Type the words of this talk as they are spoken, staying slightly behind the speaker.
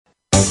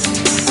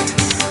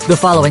The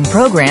following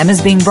program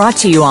is being brought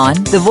to you on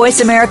the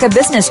Voice America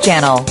Business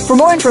Channel. For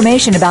more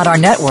information about our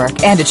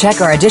network and to check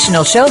our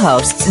additional show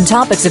hosts and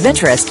topics of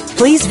interest,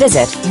 please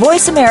visit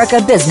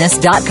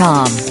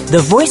voiceamericabusiness.com. The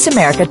Voice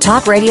America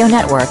Talk Radio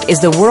Network is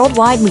the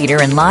worldwide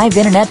leader in live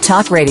Internet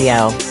talk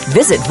radio.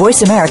 Visit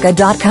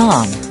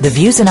voiceamerica.com. The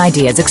views and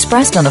ideas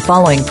expressed on the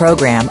following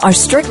program are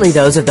strictly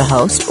those of the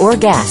host or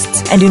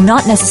guests and do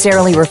not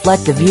necessarily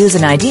reflect the views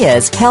and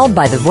ideas held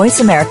by the Voice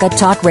America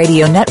Talk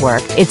Radio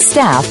Network, its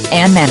staff,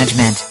 and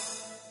management.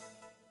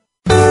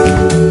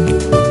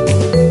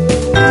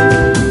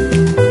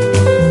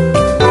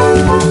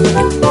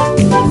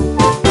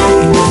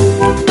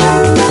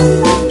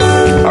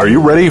 Are you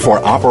ready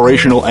for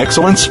operational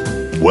excellence?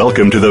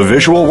 Welcome to the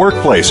Visual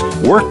Workplace,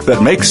 work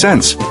that makes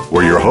sense,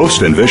 where your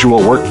host and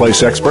visual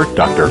workplace expert,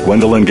 Dr.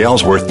 Gwendolyn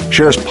Galsworth,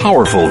 shares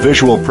powerful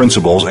visual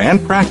principles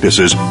and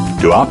practices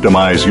to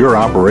optimize your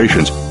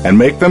operations and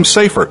make them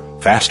safer,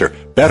 faster,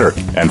 better,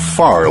 and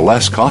far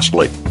less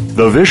costly.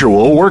 The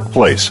Visual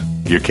Workplace.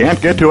 You can't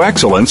get to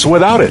excellence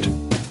without it.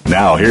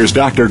 Now, here's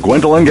Dr.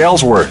 Gwendolyn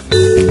Galsworth.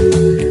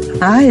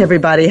 Hi,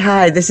 everybody.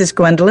 Hi, this is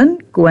Gwendolyn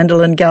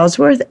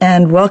Galsworth,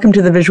 and welcome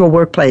to the Visual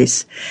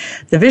Workplace.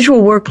 The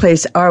Visual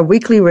Workplace, our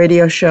weekly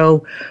radio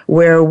show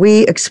where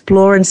we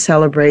explore and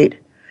celebrate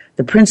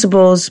the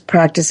principles,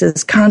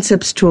 practices,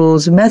 concepts,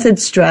 tools,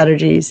 methods,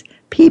 strategies,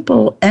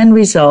 people, and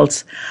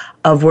results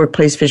of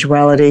workplace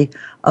visuality,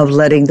 of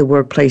letting the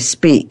workplace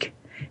speak.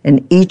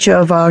 In each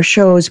of our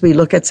shows, we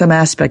look at some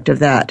aspect of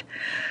that.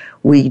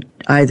 We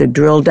either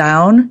drill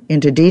down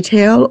into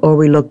detail or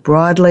we look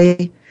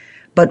broadly.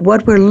 But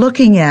what we're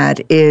looking at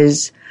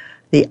is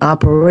the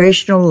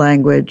operational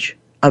language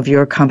of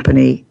your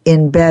company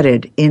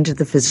embedded into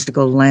the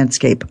physical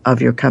landscape of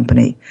your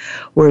company.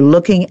 We're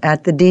looking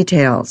at the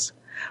details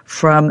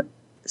from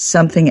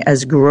something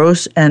as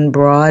gross and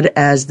broad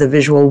as the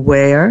visual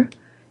where,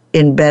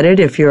 embedded,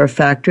 if you're a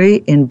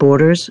factory, in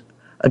borders,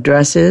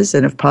 addresses,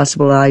 and if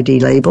possible, ID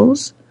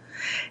labels.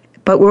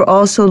 But we're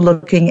also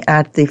looking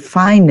at the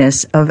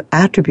fineness of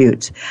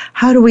attributes.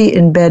 How do we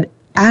embed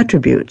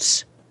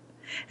attributes?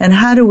 And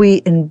how do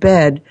we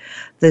embed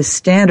the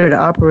standard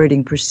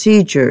operating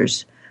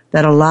procedures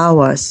that allow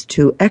us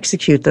to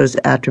execute those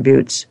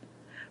attributes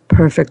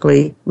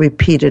perfectly,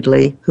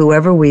 repeatedly,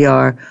 whoever we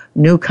are,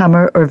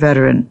 newcomer or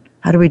veteran?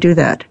 How do we do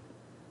that?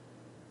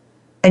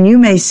 And you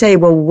may say,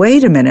 well,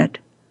 wait a minute.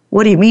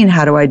 What do you mean,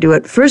 how do I do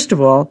it? First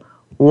of all,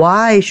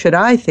 why should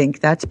I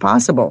think that's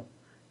possible?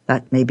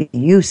 That may be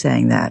you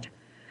saying that.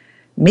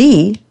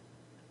 Me,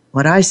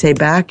 what I say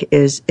back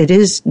is it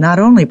is not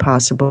only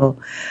possible,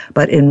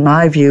 but in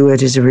my view,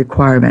 it is a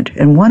requirement.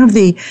 And one of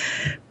the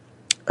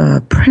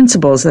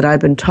principles that I've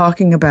been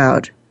talking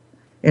about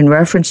in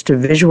reference to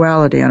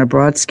visuality on a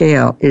broad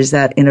scale is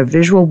that in a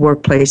visual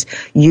workplace,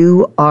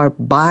 you are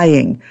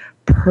buying,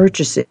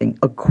 purchasing,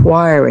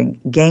 acquiring,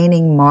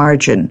 gaining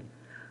margin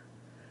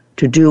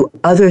to do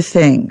other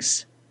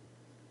things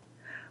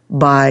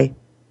by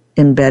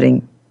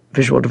embedding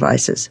visual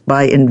devices,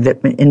 by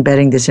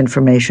embedding this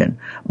information,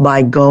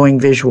 by going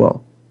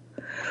visual.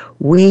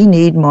 We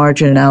need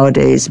margin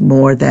nowadays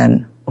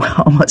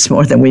almost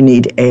more than we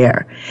need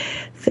air.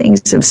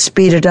 Things have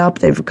speeded up.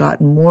 They've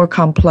gotten more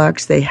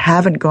complex. They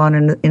haven't gone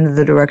in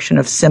the direction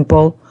of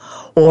simple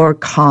or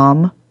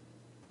calm.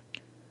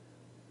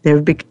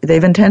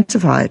 They've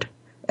intensified.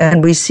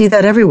 And we see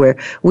that everywhere.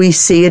 We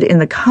see it in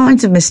the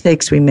kinds of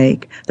mistakes we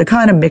make, the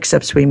kind of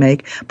mix-ups we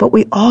make, but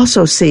we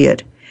also see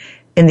it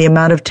in the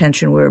amount of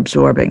tension we're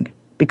absorbing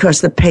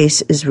because the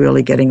pace is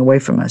really getting away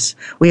from us.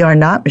 We are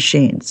not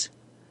machines.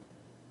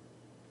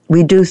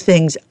 We do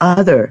things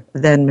other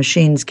than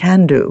machines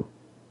can do.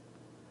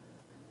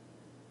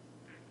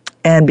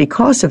 And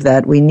because of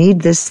that, we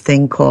need this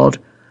thing called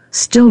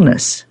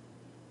stillness.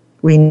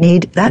 We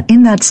need that.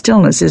 In that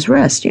stillness is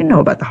rest. You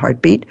know about the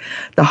heartbeat.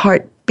 The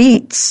heart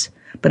beats,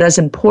 but as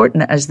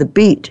important as the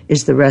beat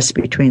is the rest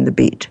between the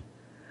beat.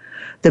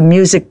 The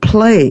music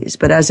plays,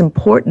 but as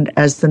important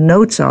as the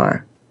notes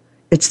are,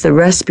 it's the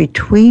rest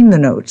between the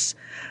notes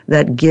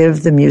that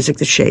give the music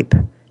the shape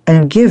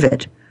and give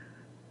it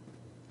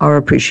our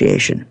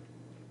appreciation.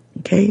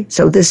 Okay?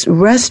 So this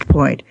rest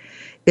point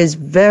is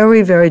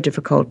very, very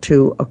difficult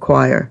to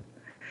acquire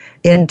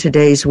in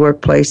today's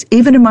workplace,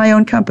 even in my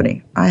own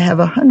company. I have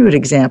 100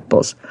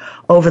 examples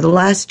over the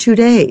last 2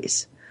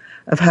 days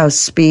of how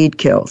speed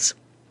kills.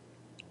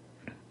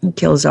 It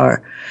kills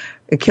our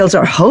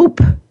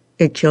hope.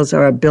 It kills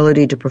our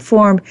ability to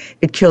perform.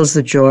 It kills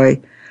the joy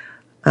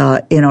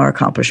in our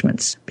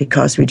accomplishments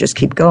because we just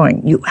keep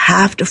going. You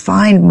have to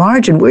find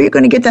margin. Where are you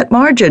going to get that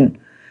margin?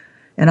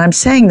 And I'm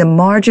saying the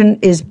margin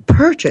is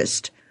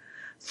purchased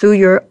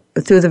through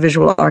the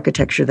visual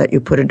architecture that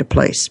you put into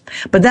place.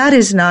 But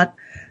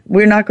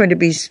we're not going to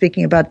be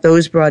speaking about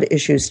those broad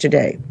issues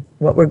today.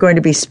 What we're going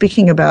to be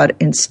speaking about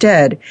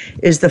instead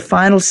is the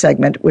final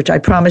segment, which I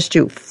promised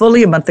you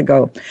fully a month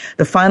ago,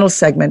 the final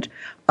segment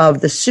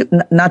of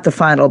not the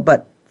final,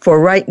 but for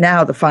right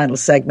now, the final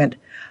segment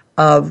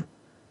of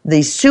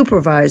the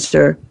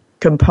supervisor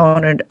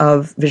component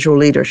of visual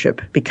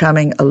leadership,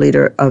 becoming a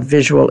leader of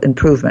visual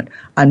improvement.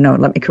 No,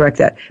 let me correct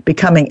that.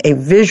 Becoming a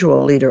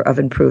visual leader of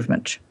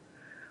improvement.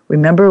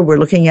 Remember, we're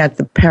looking at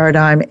the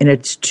paradigm in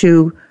its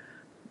two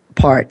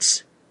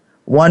parts.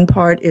 One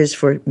part is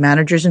for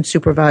managers and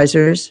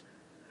supervisors,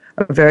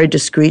 a very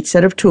discrete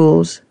set of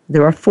tools.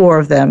 There are 4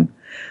 of them.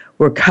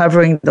 We're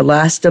covering the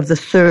last of the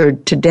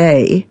third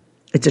today.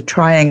 It's a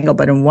triangle,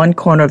 but in one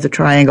corner of the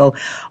triangle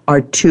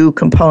are 2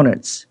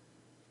 components.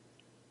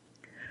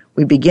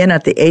 We begin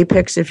at the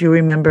apex, if you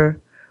remember,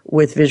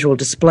 with visual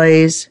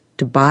displays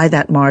to buy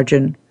that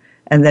margin,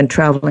 and then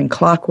traveling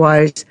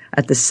clockwise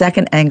at the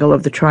second angle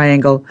of the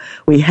triangle,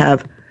 we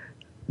have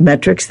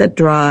metrics that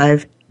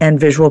drive and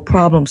visual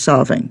problem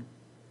solving.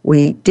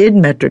 We did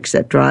metrics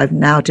that drive.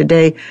 Now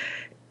today,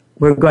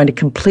 we're going to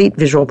complete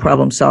visual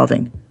problem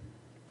solving,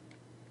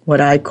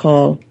 what I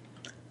call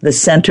the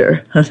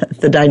center,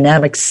 the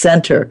dynamic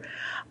center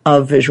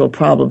of visual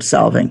problem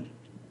solving.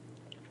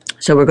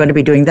 So we're going to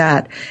be doing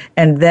that.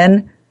 And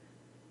then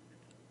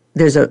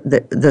there's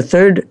the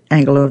third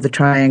angle of the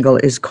triangle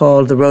is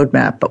called the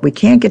roadmap, but we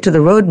can't get to the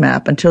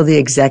roadmap until the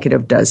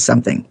executive does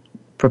something,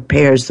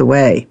 prepares the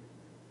way.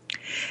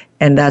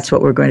 And that's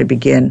what we're going to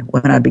begin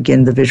when I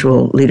begin the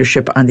visual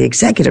leadership on the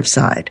executive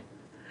side.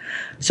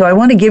 So I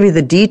want to give you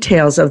the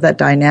details of that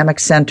dynamic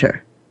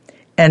center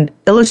and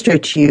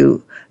illustrate to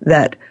you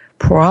that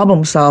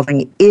problem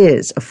solving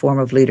is a form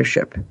of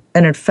leadership.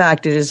 And in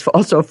fact, it is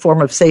also a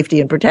form of safety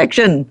and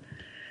protection.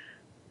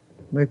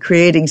 We're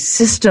creating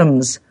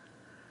systems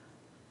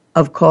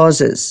of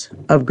causes,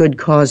 of good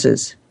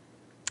causes,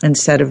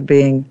 instead of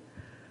being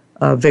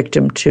a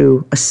victim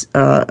to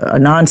a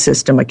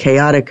non-system, a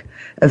chaotic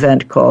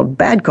event called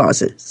bad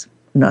causes.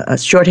 A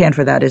shorthand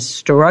for that is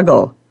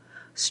struggle.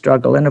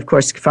 And of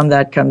course, from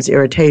that comes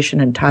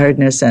irritation and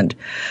tiredness and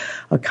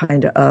a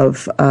kind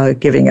of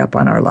giving up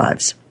on our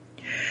lives,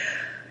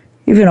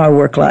 even our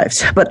work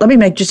lives. But let me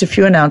make just a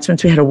few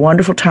announcements. We had a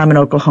wonderful time in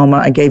Oklahoma.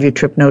 I gave you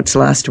trip notes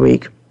last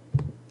week.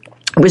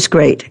 It was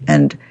great.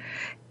 And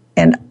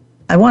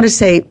I want to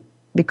say,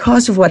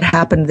 because of what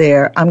happened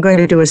there, I'm going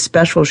to do a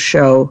special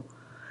show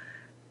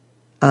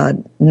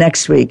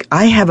next week.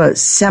 I have a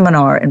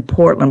seminar in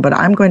Portland, but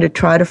I'm going to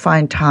try to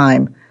find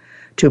time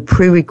to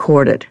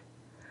pre-record it.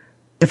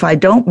 If I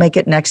don't make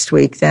it next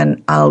week,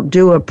 then I'll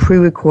do a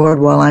pre-record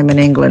while I'm in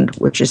England,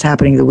 which is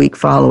happening the week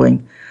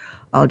following.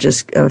 I'll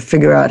just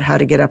figure out how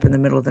to get up in the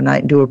middle of the night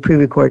and do a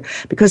pre-record,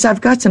 because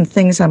I've got some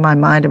things on my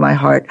mind and my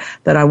heart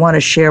that I want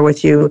to share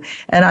with you.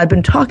 And I've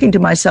been talking to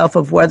myself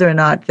of whether or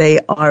not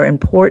they are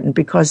important,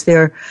 because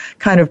they're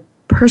kind of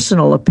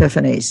personal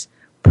epiphanies,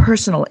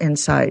 personal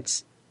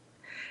insights.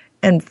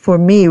 And for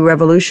me,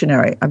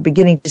 revolutionary. I'm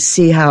beginning to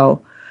see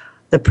how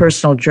the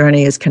personal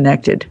journey is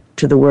connected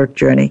to the work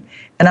journey.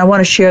 And I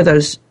want to share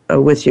those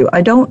with you.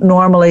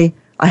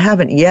 I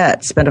haven't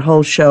yet spent a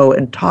whole show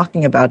in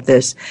talking about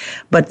this,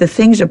 but the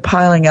things are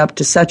piling up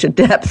to such a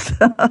depth.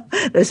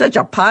 There's such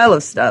a pile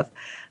of stuff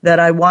that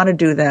I want to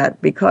do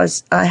that,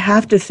 because I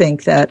have to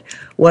think that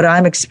what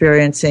I'm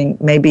experiencing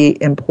may be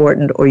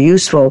important or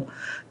useful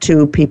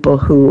to people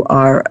who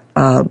are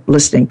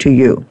listening to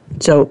you.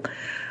 So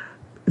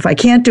if I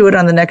can't do it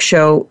on the next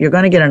show, you're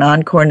going to get an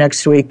encore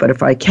next week, but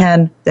if I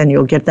can, then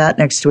you'll get that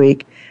next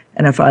week.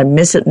 And if I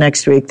miss it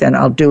next week, then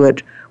I'll do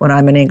it when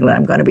I'm in England.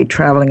 I'm going to be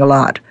traveling a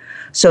lot.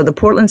 So the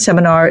Portland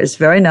seminar is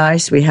very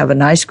nice. We have a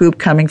nice group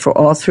coming for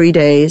all 3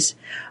 days,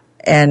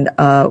 and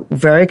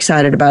very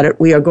excited about it.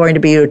 We are going to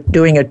be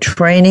doing a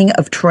training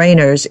of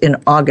trainers in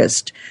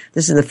August.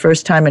 This is the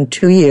first time in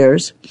 2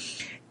 years,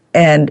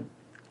 and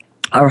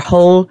our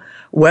whole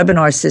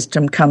webinar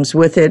system comes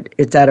with it.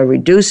 It's at a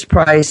reduced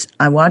price.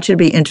 I want you to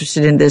be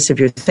interested in this. If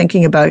you're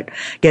thinking about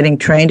getting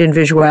trained in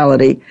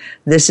visuality,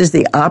 this is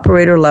the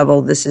operator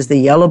level. This is the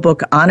yellow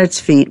book on its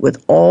feet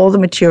with all the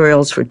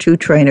materials for 2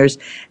 trainers,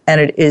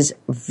 and it is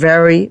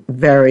very,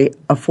 very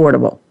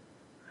affordable.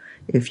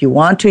 If you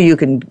want to, you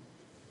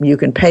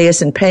can pay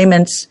us in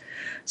payments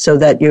so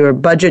that your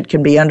budget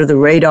can be under the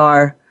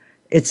radar.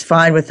 It's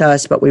fine with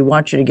us, but we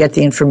want you to get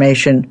the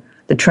information.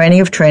 The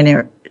training of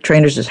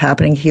trainers is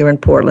happening here in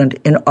Portland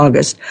in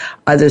August,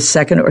 either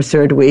second or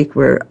third week.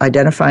 We're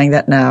identifying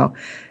that now.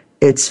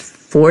 It's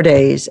 4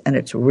 days, and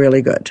it's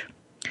really good.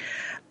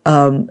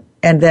 And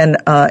then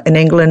in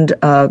England,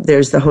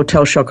 there's the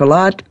Hotel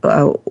Chocolat,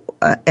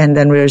 and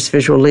then there's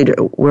Visual Leader,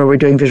 where we're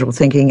doing visual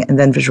thinking, and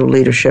then visual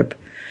leadership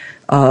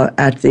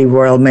at the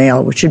Royal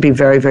Mail, which should be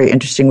very, very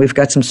interesting. We've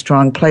got some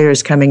strong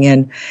players coming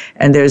in,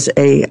 and there's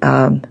a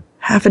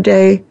half a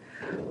day,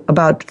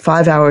 about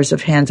 5 hours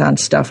of hands-on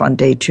stuff on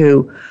day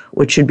 2,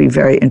 which should be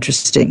very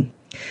interesting.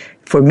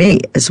 For me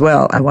as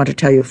well, I want to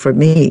tell you, for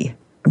me,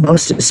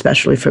 most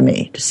especially for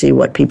me, to see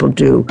what people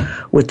do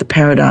with the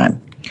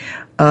paradigm.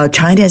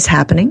 China is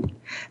happening.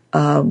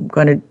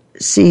 Going to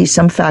see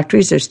some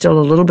factories. There's still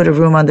a little bit of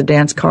room on the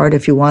dance card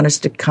if you want us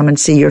to come and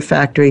see your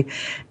factory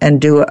and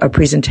do a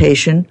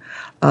presentation.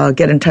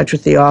 Get in touch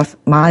with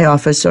my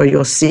office, or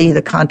you'll see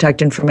the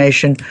contact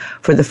information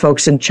for the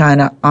folks in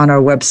China on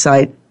our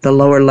website, the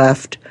lower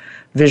left,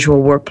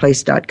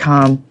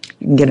 visualworkplace.com.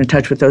 You can get in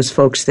touch with those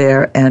folks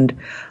there and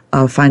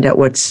find out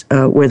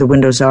where the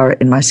windows are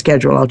in my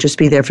schedule. I'll just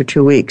be there for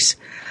 2 weeks.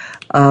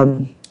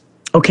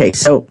 Okay,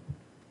 so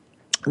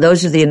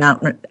those are the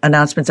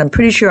announcements. I'm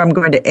pretty sure I'm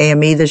going to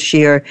AME this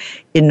year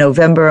in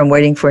November. I'm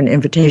waiting for an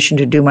invitation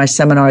to do my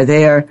seminar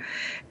there.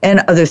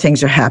 And other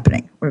things are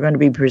happening. We're going to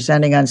be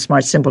presenting on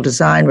Smart Simple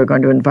Design. We're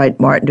going to invite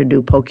Martin to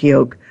do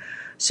Poka-yoke.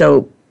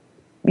 So,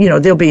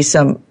 there'll be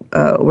some,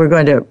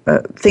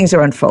 things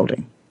are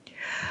unfolding.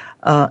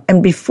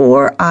 And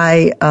before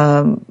I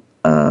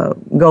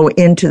go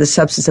into the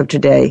substance of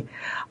today,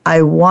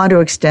 I want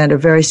to extend a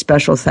very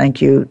special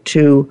thank you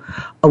to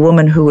a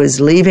woman who is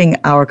leaving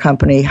our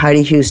company,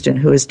 Heidi Houston,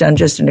 who has done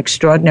just an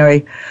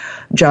extraordinary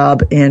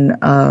job in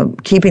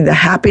keeping the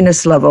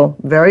happiness level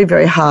very,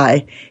 very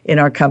high in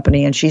our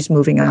company, and she's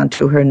moving on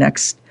to her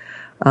next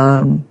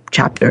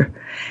chapter.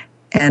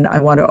 And I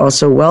want to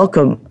also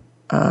welcome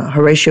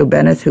Horatio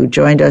Bennett, who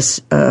joined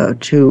us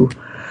to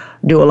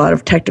do a lot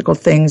of technical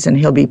things, and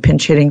he'll be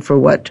pinch hitting for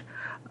what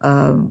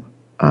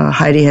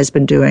Heidi has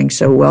been doing.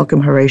 So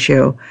welcome,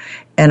 Horatio.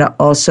 And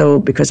also,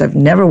 because I've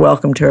never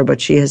welcomed her,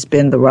 but she has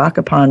been the rock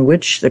upon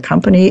which the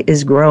company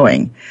is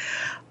growing,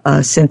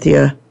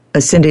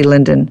 Cindy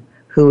Linden,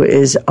 who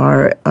is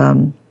our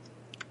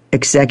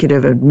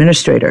executive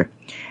administrator.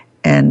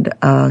 And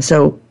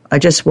so I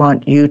just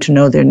want you to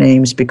know their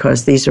names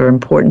because these are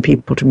important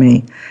people to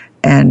me,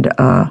 and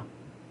I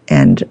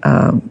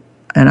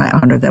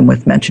honor them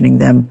with mentioning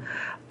them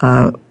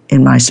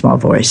in my small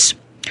voice.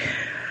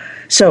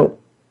 So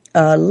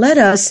let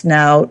us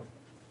now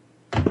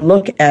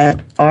look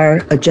at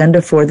our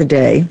agenda for the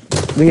day.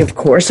 We, of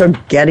course, are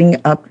coming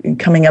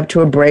up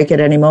to a break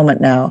at any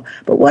moment now.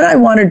 But what I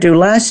want to do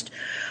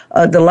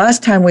the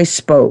last time we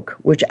spoke,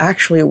 which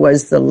actually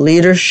was the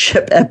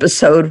leadership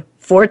episode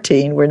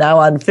 14, we're now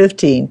on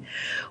 15,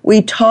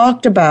 we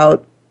talked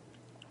about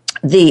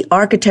the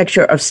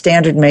architecture of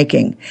standard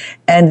making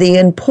and the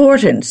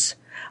importance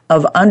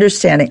of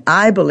understanding,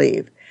 I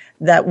believe,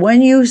 that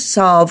when you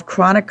solve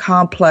chronic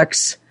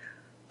complex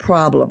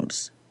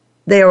problems,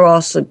 they are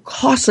also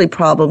costly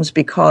problems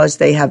because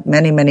they have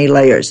many, many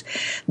layers.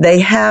 They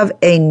have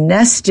a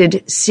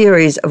nested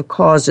series of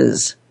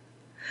causes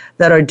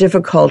that are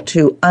difficult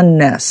to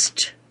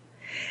unnest.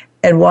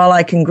 And while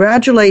I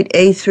congratulate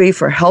A3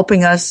 for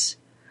helping us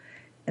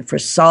and for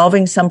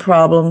solving some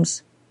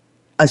problems,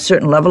 a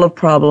certain level of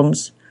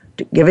problems,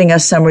 giving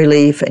us some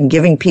relief and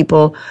giving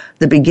people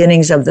the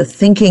beginnings of the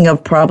thinking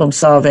of problem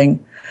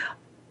solving,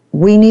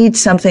 we need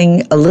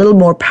something a little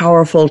more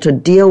powerful to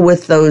deal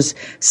with those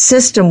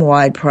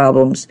system-wide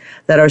problems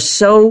that are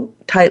so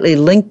tightly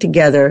linked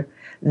together,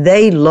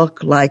 they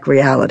look like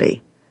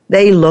reality.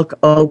 They look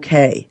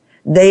okay.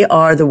 They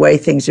are the way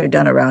things are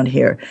done around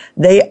here.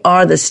 They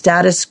are the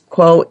status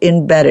quo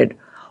embedded.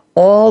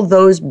 All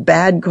those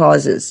bad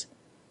causes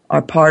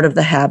are part of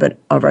the habit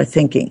of our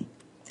thinking.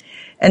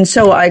 And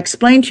so I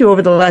explained to you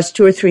over the last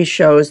 2 or 3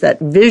 shows that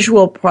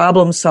visual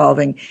problem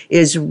solving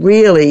is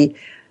really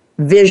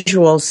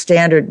visual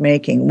standard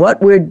making.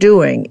 What we're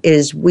doing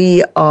is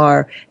we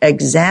are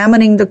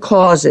examining the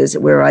causes,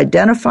 we're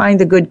identifying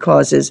the good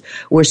causes,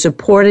 we're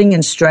supporting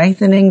and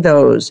strengthening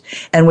those,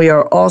 and we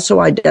are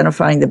also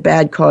identifying the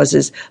bad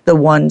causes, the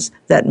ones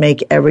that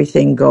make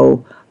everything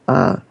go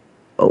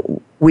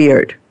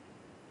weird.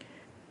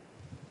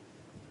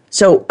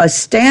 So a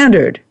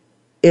standard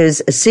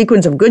is a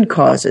sequence of good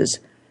causes.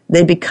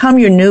 They become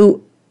your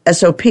new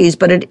SOPs,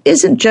 but it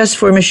isn't just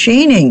for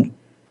machining.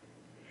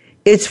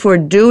 It's for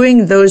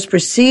doing those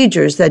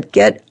procedures that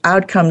get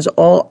outcomes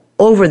all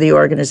over the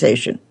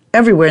organization,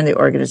 everywhere in the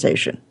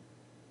organization.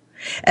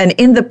 And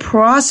in the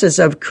process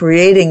of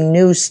creating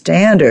new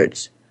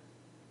standards,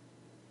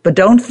 but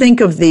don't think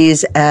of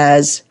these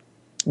as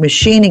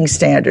machining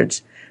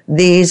standards.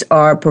 These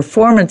are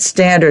performance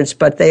standards,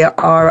 but they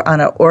are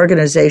on an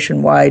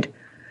organization-wide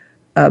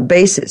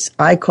basis.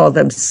 I call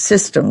them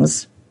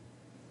systems.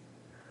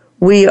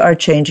 We are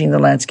changing the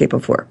landscape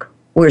of work.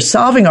 We're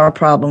solving our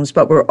problems,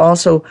 but we're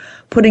also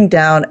putting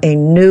down a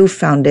new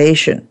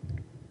foundation.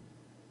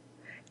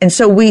 And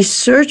so we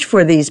search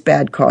for these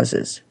bad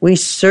causes. We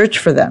search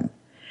for them.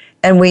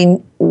 And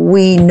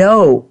we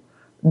know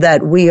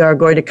that we are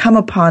going to come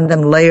upon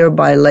them layer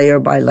by layer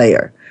by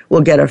layer.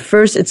 We'll get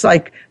it's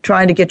like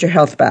trying to get your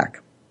health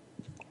back.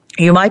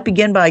 You might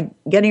begin by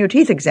getting your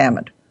teeth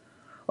examined,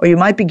 or you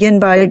might begin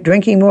by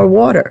drinking more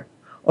water,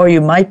 or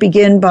you might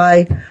begin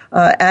by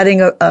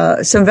adding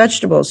some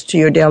vegetables to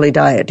your daily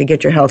diet to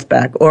get your health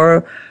back,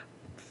 or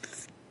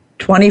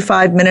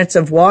 25 minutes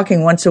of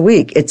walking once a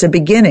week. It's a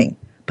beginning,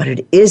 but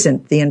it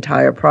isn't the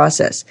entire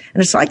process.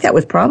 And it's like that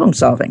with problem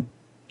solving,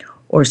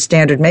 or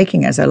standard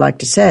making, as I like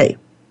to say.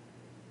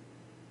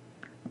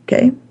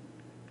 Okay?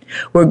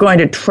 We're going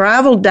to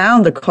travel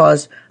down the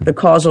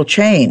causal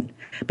chain,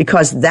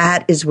 because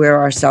that is where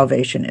our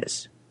salvation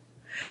is.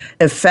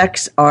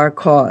 Effects are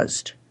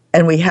caused,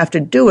 and we have to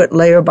do it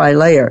layer by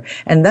layer.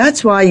 And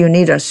that's why you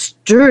need a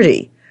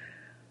sturdy,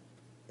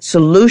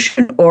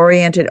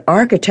 solution-oriented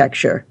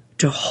architecture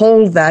to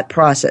hold that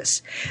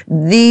process.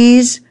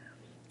 These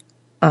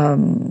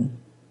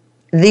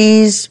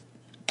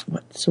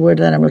what's the word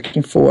that I'm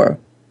looking for?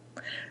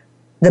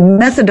 The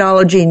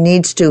methodology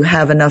needs to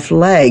have enough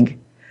leg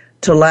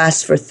to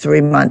last for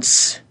 3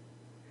 months.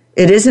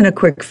 It isn't a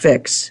quick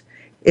fix.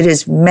 It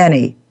is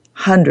many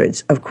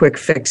hundreds of quick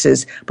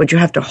fixes, but you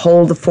have to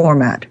hold the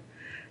format.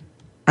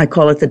 I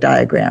call it the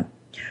diagram.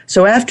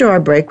 So after our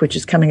break, which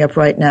is coming up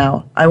right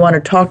now, I want to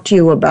talk to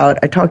you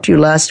I talked to you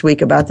last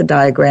week about the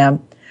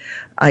diagram.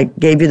 I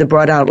gave you the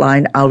broad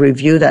outline. I'll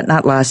review that,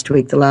 not last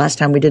week, the last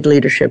time we did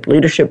leadership.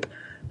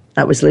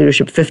 That was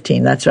leadership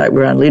 15. That's right.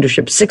 We're on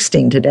leadership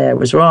 16 today. I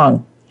was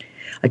wrong.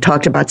 I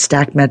talked about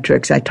stack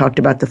metrics. I talked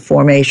about the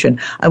formation.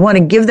 I want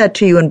to give that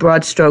to you in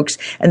broad strokes.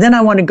 And then I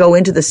want to go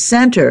into the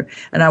center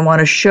and I want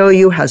to show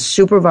you how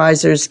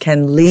supervisors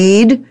can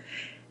lead.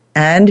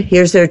 And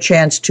here's their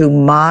chance to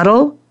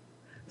model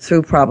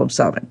through problem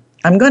solving.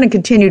 I'm going to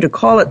continue to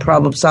call it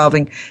problem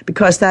solving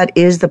because that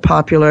is the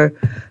popular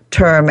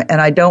term. And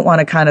I don't want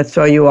to kind of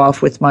throw you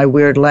off with my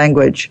weird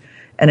language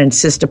and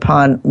insist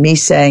upon me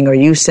saying or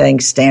you saying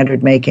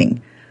standard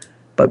making.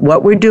 But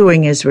what we're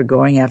doing is we're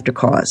going after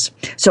cause.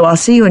 So I'll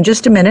see you in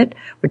just a minute.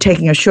 We're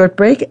taking a short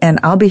break, and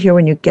I'll be here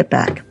when you get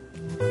back.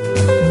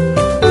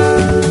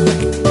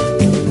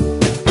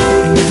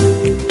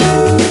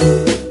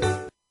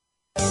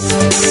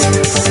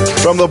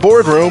 From the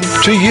boardroom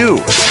to you,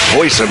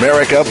 Voice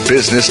America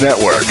Business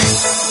Network.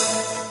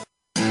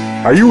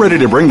 Are you ready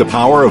to bring the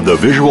power of the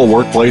visual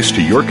workplace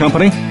to your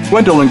company?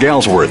 Gwendolyn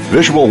Galsworth,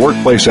 visual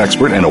workplace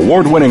expert and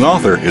award-winning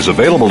author, is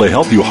available to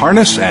help you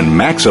harness and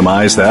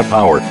maximize that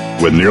power.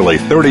 With nearly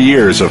 30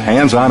 years of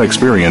hands-on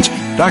experience,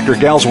 Dr.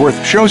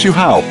 Galsworth shows you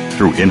how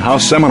through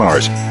in-house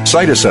seminars,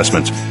 site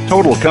assessments,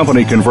 total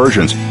company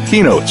conversions,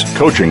 keynotes,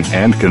 coaching,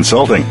 and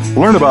consulting.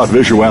 Learn about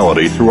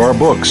visuality through our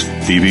books,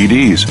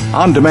 DVDs,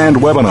 on-demand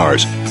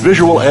webinars,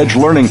 Visual Edge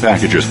learning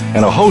packages,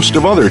 and a host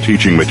of other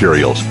teaching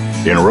materials.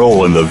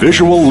 Enroll in the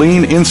Visual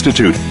Lean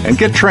Institute and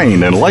get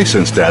trained and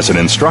licensed as an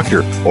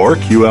instructor or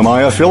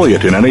QMI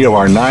affiliate in any of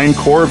our 9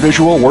 core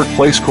visual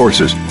workplace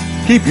courses.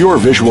 Keep your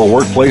visual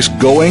workplace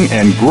going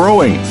and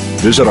growing.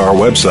 Visit our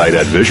website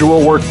at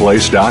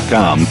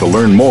visualworkplace.com to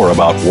learn more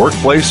about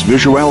workplace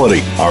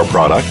visuality, our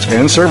products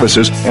and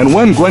services, and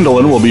when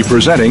Gwendolyn will be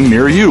presenting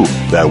near you.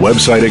 That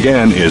website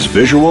again is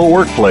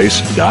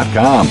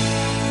visualworkplace.com.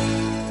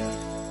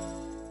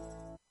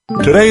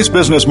 Today's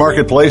business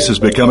marketplace is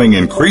becoming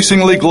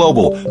increasingly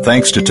global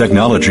thanks to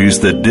technologies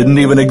that didn't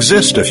even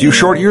exist a few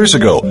short years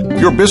ago.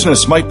 Your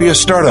business might be a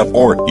startup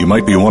or you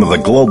might be one of the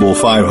Global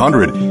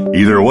 500.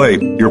 Either way,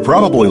 you're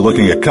probably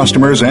looking at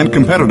customers and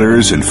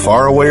competitors in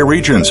faraway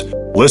regions.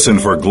 Listen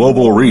for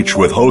Global Reach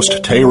with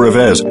host Tay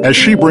Revez as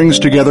she brings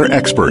together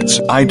experts,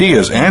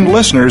 ideas, and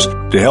listeners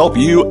to help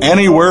you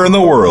anywhere in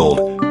the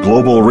world.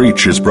 Global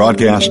Reach is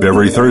broadcast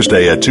every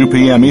Thursday at 2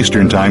 p.m.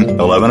 Eastern Time,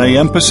 11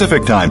 a.m.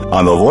 Pacific Time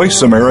on the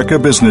Voice America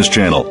Business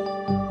Channel.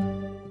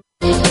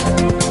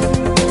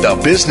 The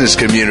business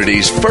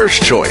community's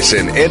first choice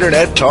in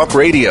Internet Talk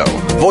Radio,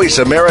 Voice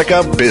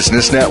America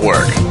Business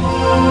Network.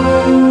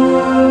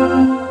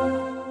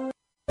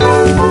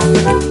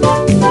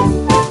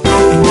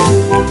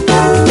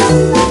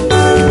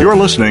 You're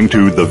listening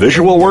to The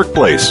Visual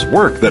Workplace,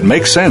 Work That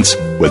Makes Sense,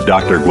 with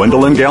Dr.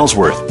 Gwendolyn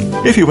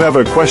Galsworth. If you have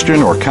a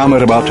question or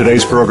comment about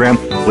today's program,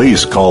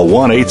 please call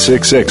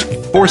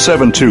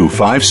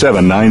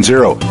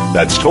 1-866-472-5790.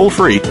 That's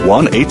toll-free,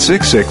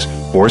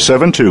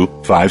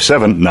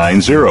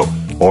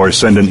 1-866-472-5790. Or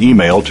send an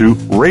email to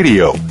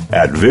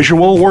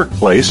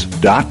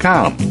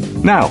radio@visualworkplace.com.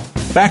 Now,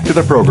 back to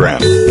the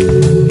program.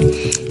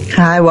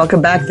 Hi,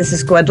 welcome back. This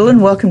is Gwendolyn.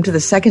 Welcome to the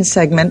second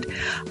segment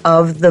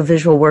of the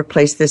Visual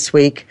Workplace this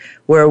week,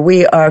 where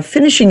we are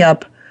finishing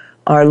up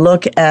our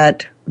look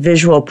at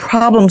visual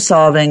problem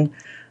solving,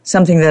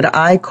 something that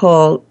I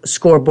call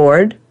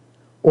scoreboard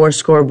or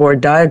scoreboard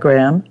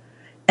diagram,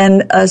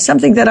 and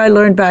something that I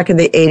learned back in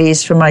the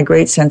 80s from my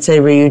great sensei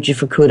Ryuji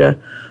Fukuda,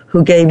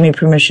 who gave me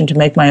permission to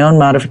make my own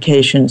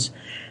modifications.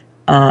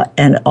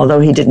 And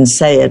although he didn't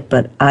say it,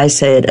 but I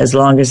say it as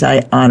long as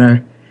I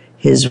honor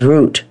his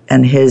root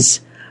and his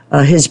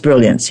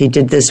brilliance. He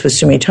did this with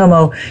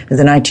Sumitomo in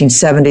the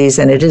 1970s,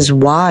 and it is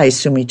why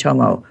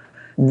Sumitomo,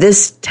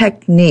 this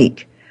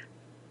technique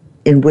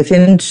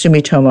within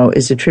Sumitomo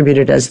is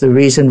attributed as the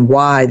reason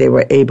why they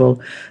were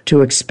able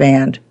to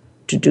expand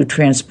to do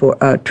transplant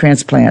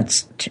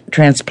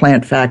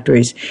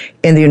factories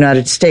in the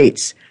United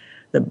States.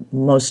 The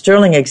most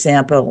sterling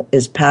example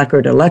is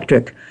Packard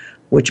Electric,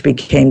 which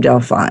became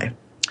Delphi.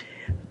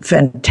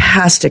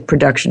 Fantastic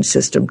production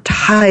system,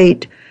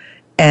 tight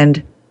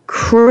and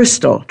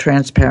crystal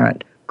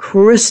transparent,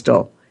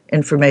 crystal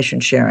information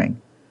sharing,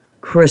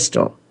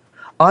 crystal.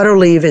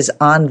 Autoliv is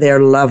on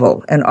their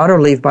level, and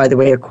Autoliv, by the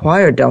way,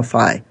 acquired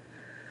Delphi,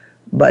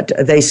 but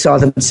they saw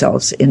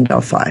themselves in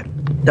Delphi.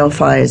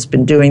 Delphi has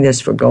been doing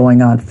this for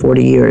going on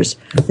 40 years.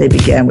 They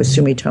began with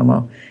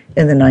Sumitomo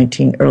in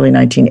the early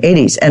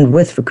 1980s, and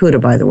with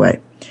Fukuda, by the way.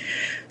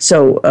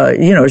 So,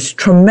 it's a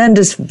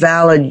tremendous,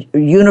 valid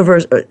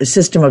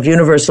system of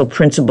universal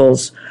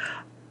principles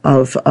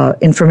of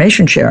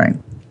information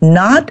sharing.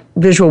 not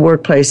Visual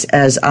Workplace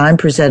as I'm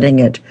presenting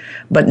it,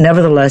 but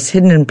nevertheless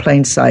hidden in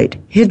plain sight.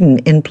 Hidden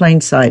in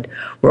plain sight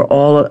were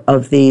all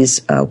of these,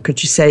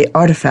 could you say,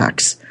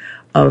 artifacts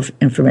of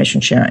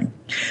information sharing.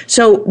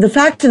 So the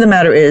fact of the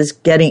matter is,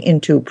 getting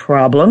into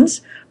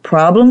problems.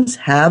 Problems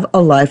have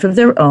a life of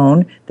their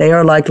own. They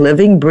are like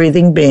living,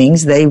 breathing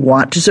beings. They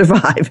want to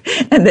survive,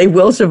 and they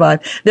will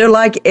survive. They're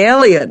like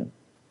Alien.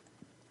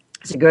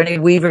 Sigourney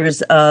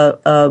Weaver's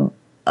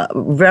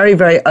very,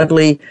 very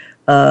ugly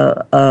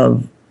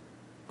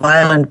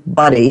violent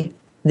body,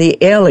 the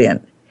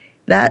alien.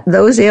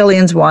 Those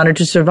aliens wanted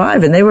to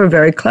survive, and they were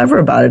very clever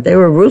about it. They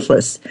were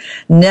ruthless,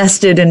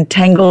 nested and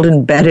tangled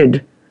and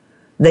bedded.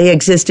 They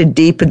existed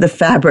deep in the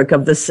fabric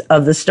of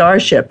the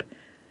starship.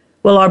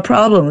 Well, our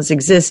problems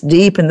exist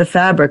deep in the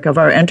fabric of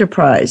our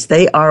enterprise.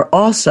 They are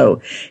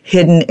also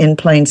hidden in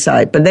plain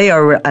sight, but they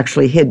are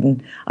actually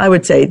hidden. I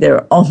would say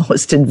they're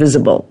almost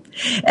invisible.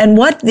 And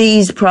what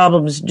these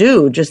problems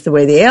do, just the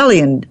way the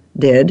alien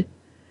did,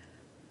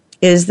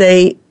 is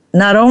they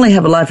not only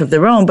have a life of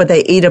their own, but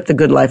they eat up the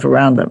good life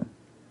around them.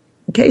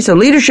 Okay, so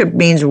leadership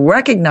means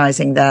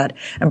recognizing that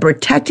and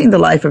protecting the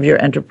life of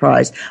your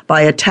enterprise by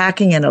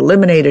attacking and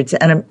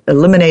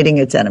eliminating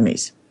its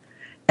enemies.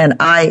 And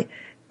I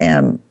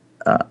am,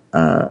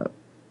 I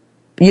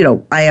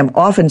am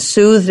often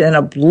soothed and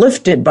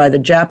uplifted by the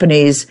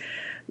Japanese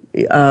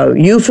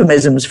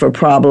euphemisms for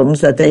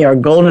problems, that they are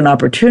golden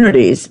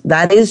opportunities.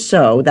 That is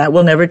so. That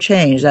will never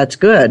change. That's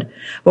good.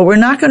 But we're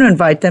not going to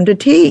invite them to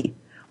tea.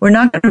 We're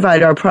not going to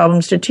invite our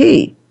problems to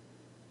tea.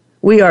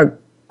 We are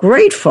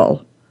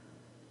grateful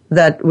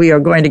that we are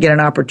going to get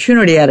an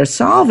opportunity out of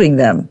solving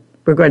them.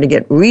 We're going to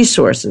get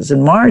resources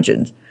and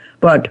margins,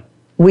 but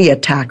we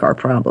attack our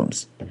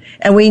problems.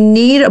 And we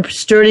need a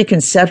sturdy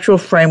conceptual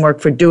framework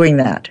for doing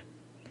that.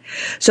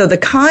 So the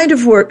kind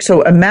of work,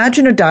 so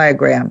imagine a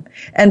diagram,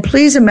 and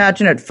please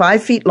imagine it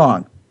 5 feet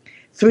long,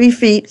 3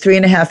 feet,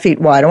 3.5 feet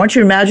wide. I want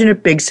you to imagine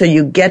it big so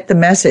you get the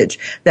message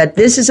that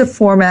this is a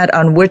format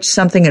on which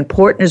something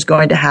important is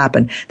going to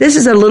happen. This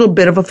is a little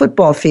bit of a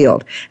football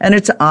field, and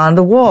it's on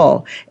the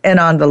wall. And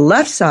on the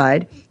left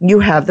side, you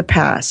have the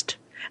past.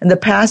 And the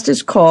past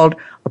is called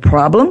a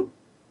problem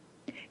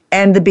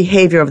and the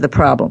behavior of the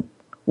problem,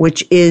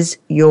 which is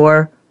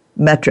your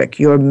metric,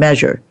 your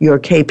measure, your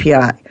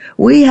KPI.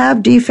 We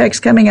have defects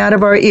coming out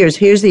of our ears.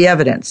 Here's the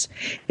evidence.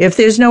 If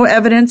there's no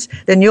evidence,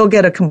 then you'll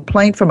get a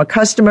complaint from a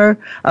customer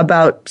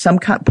about some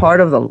part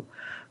of the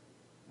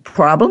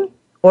problem,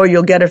 or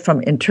you'll get it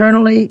from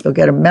internally. You'll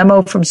get a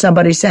memo from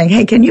somebody saying,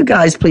 hey, can you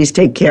guys please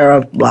take care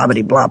of blah,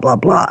 blah, blah, blah,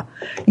 blah.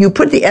 You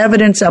put the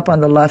evidence up on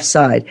the left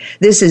side.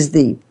 This is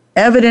the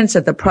evidence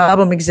that the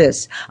problem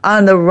exists.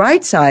 On the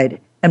right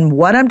side, and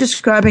what I'm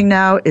describing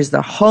now is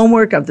the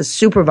homework of the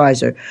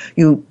supervisor.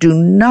 You do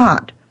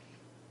not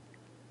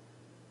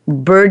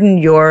burden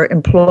your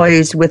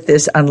employees with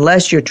this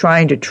unless you're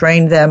trying to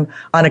train them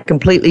on a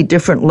completely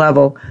different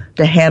level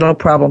to handle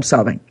problem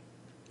solving.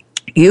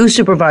 You,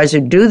 supervisor,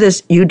 do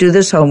this. You do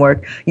this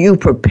homework. You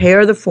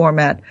prepare the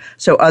format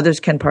so others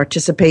can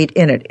participate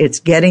in it. It's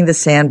getting the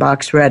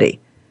sandbox ready.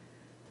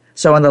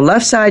 So on the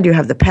left side, you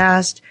have the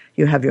past.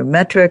 You have your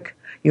metric.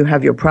 You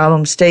have your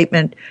problem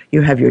statement.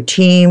 You have your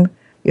team.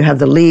 You have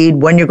the lead,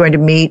 when you're going to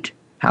meet,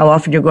 how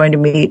often you're going to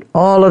meet,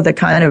 all of the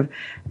kind of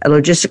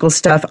logistical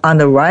stuff. On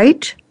the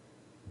right,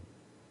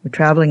 we're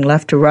traveling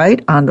left to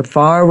right. On the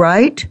far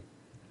right,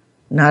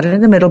 not in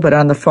the middle, but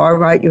on the far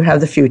right, you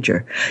have the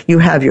future. You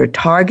have your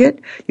target.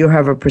 You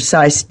have a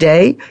precise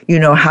day. You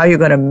know how you're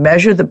going to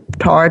measure the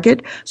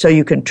target so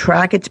you can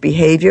track its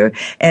behavior.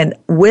 And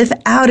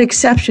without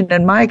exception,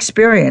 in my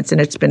experience, and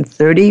it's been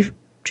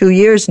 32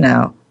 years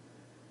now,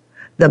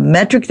 the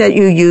metric that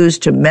you use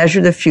to measure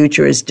the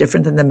future is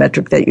different than the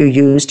metric that you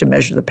use to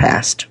measure the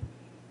past.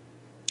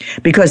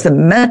 Because the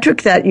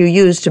metric that you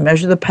use to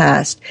measure the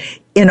past,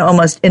 in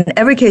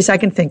every case I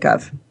can think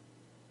of,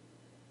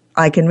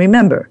 I can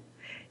remember,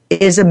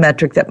 is a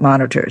metric that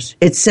monitors.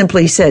 It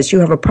simply says, you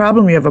have a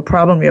problem, you have a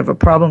problem, you have a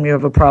problem, you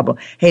have a problem.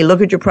 Hey,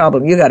 look at your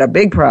problem. You got a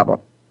big problem.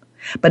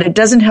 But it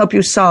doesn't help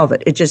you solve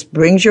it. It just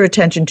brings your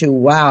attention to,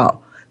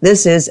 wow,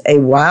 this is a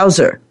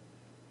wowzer.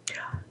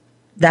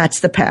 That's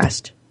the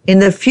past. In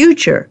the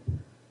future,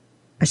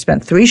 I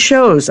spent 3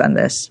 shows on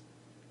this.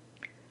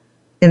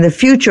 In the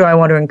future, I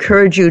want to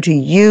encourage you to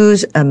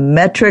use a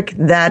metric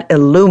that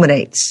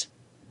illuminates.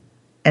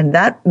 And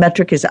that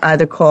metric is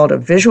either called a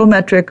visual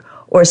metric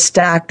or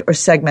stacked or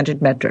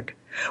segmented metric,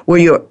 where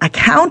you're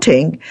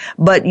accounting,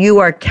 but you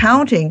are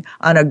counting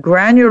on a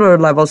granular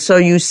level so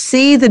you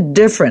see the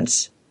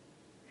difference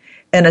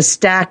in a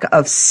stack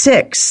of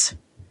 6.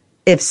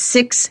 If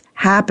 6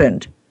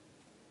 happened,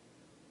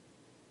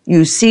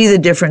 you see the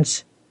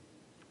difference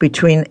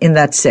in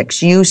that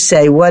 6. You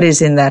say, what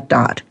is in that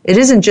dot? It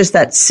isn't just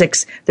that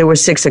 6, there were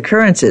 6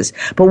 occurrences,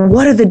 but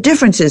what are the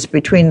differences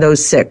between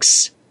those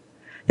 6?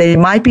 They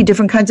might be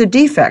different kinds of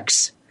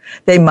defects.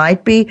 They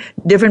might be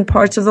different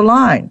parts of the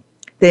line.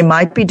 They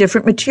might be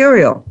different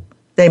material.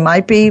 They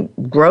might be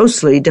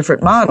grossly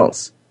different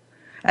models.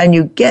 And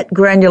you get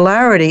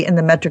granularity in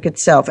the metric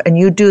itself, and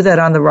you do that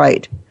on the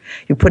right.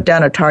 You put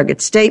down a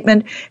target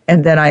statement,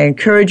 and then I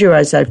encourage you,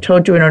 as I've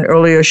told you in an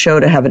earlier show,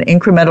 to have an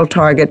incremental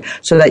target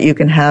so that you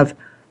can have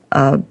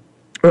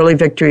early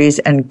victories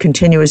and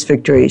continuous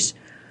victories.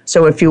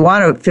 So if you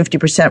want a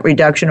 50%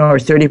 reduction or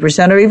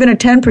 30% or even a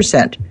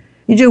 10%,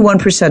 you do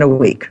 1% a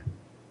week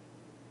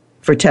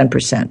for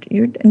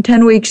 10%. In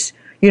 10 weeks,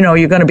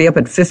 you're going to be up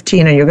at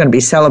 15 and you're going to be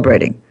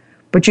celebrating.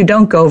 But you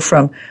don't go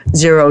from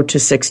 0 to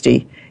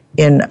 60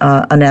 in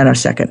a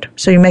nanosecond.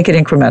 So you make it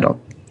incremental.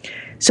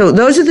 So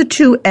those are the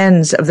two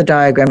ends of the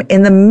diagram.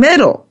 In the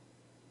middle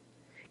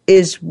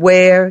is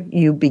where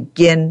you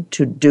begin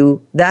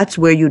to that's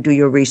where you do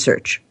your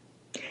research.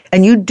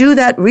 And you do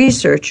that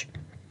research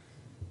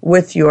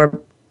with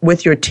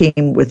your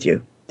team with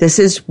you. This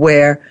is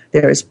where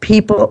there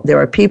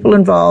are people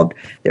involved,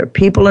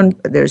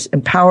 there's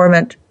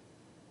empowerment,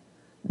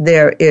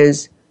 there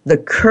is the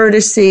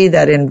courtesy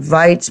that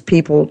invites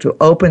people to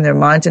open their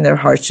minds and their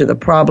hearts to the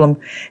problem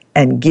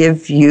and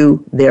give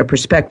you their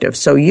perspective.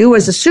 So you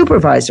as a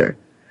supervisor,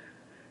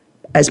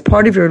 as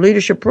part of your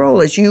leadership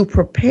role, as you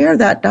prepare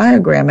that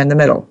diagram in the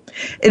middle,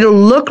 it'll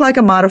look like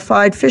a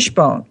modified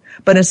fishbone.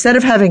 But instead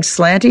of having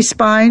slanty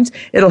spines,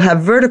 it'll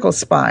have vertical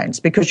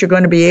spines because you're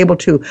going to be able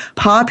to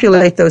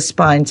populate those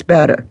spines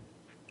better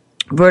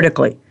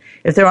vertically.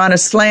 If they're on a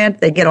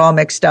slant, they get all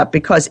mixed up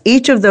because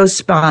each of those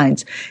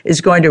spines is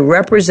going to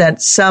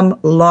represent some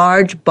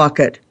large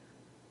bucket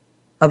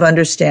of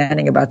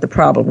understanding about the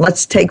problem.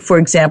 Let's take, for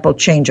example,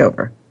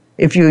 changeover.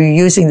 If you're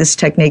using this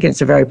technique,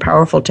 it's a very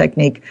powerful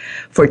technique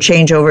for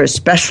changeover,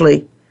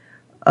 especially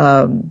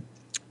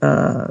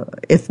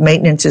if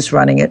maintenance is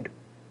running it.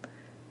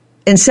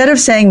 Instead of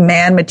saying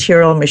man,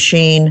 material,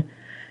 machine,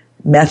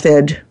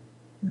 method,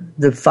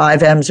 the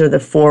 5 M's or the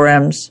 4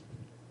 M's,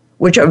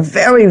 which are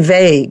very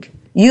vague,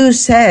 you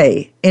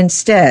say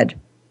instead,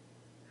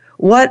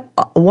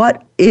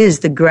 what is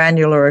the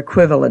granular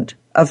equivalent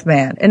of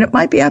man? And it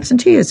might be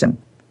absenteeism.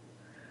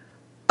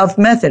 Of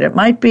method, it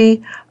might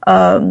be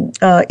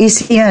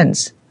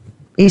ECNs.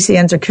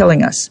 ECNs are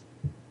killing us.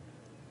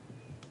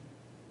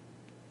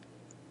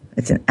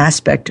 It's an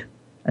aspect,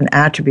 an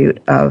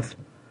attribute of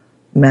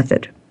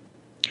method.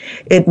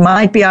 It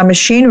might be our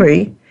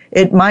machinery.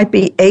 It might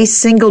be a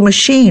single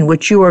machine,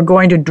 which you are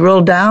going to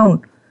drill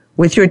down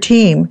with your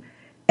team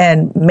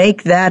and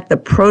make that the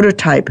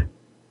prototype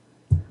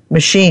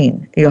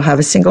machine. You'll have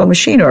a single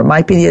machine, or it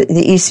might be the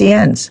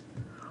ECNs,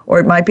 or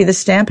it might be the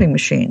stamping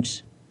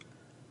machines,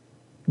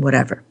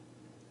 whatever.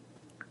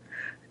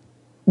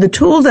 The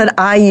tool that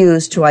I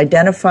use to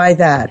identify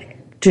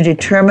that, to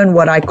determine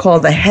what I call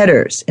the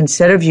headers,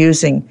 instead of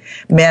using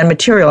man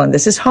material, and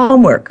this is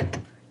homework,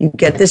 you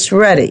get this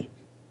ready.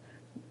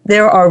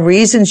 There are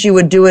reasons you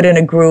would do it in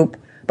a group,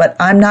 but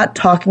I'm not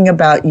talking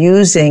about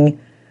using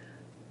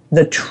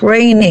the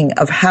training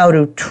of how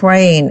to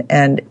train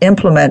and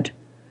implement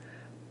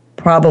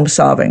problem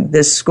solving,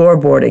 this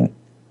scoreboarding,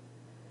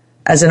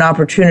 as an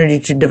opportunity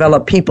to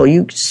develop people.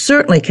 You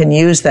certainly can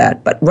use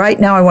that, but right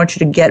now I want you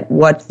to get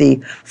what the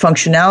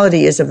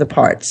functionality is of the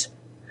parts.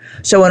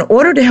 So in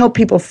order to help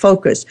people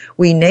focus,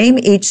 we name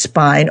each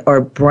spine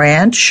or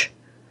branch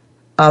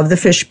of the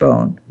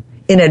fishbone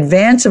in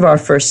advance of our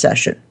first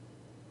session.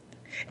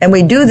 And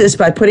we do this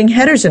by putting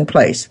headers in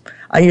place.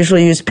 I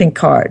usually use pink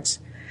cards.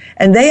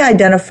 And they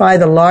identify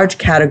the large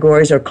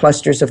categories or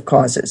clusters of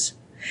causes.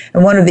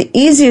 And one of the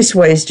easiest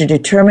ways to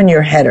determine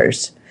your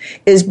headers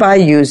is by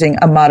using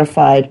a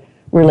modified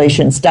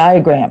relations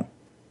diagram.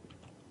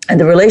 And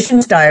the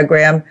relations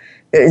diagram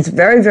is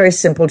very, very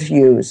simple to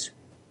use.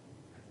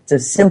 It's a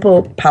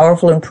simple,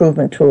 powerful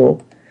improvement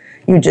tool.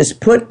 You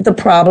just put the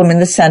problem in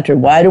the center.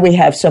 Why do we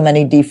have so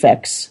many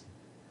defects?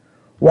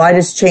 Why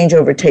does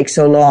changeover take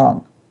so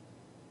long?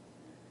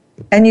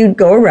 And you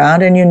go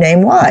around and you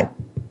name why.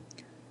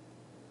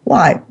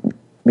 Why?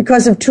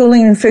 Because of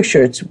tooling and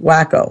fixture, it's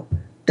wacko.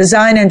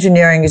 Design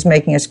engineering is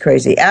making us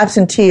crazy.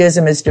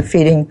 Absenteeism is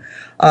defeating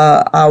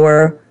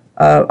our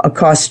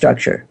cost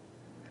structure.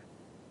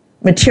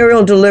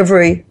 Material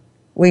delivery,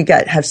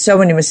 have so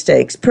many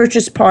mistakes.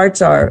 Purchase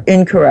parts are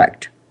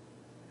incorrect.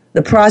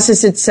 The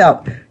process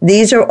itself,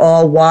 these are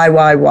all why.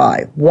 Why.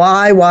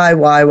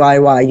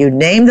 You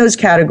name those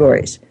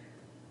categories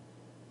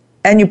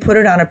and you put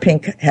it on a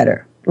pink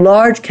header.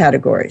 Large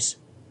categories.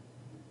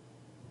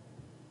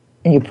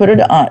 And you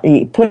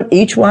put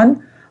each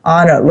one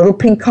on a little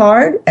pink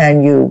card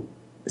and you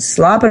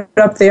slop it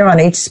up there on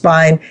each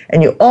spine,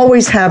 and you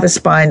always have a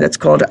spine that's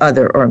called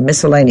other or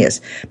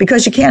miscellaneous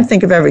because you can't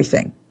think of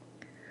everything.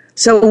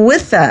 So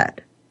with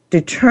that,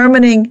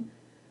 determining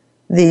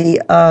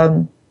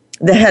the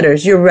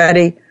headers, you're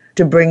ready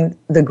to bring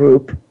the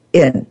group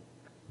in.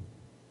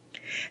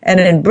 And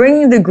in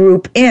bringing the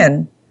group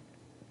in,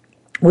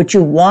 what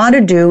you want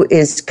to do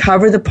is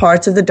cover the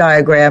parts of the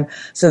diagram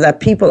so that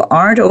people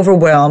aren't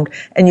overwhelmed,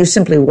 and you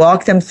simply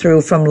walk them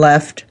through from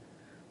left,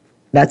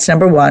 that's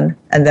number 1,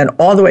 and then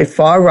all the way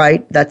far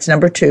right, that's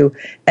number 2,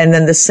 and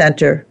then the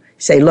center.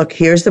 Say, look,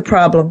 here's the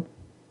problem.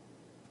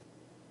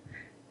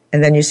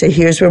 And then you say,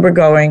 here's where we're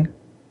going.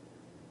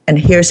 And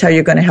here's how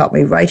you're going to help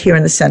me right here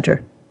in the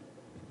center.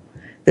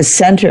 The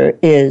center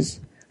is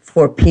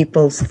for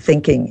people's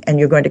thinking, and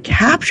you're going to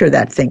capture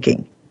that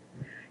thinking.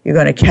 You're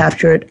going to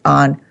capture it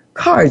on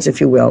cards, if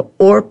you will,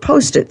 or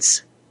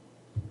Post-its.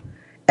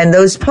 And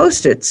those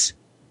Post-its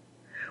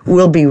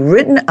will be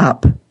written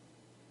up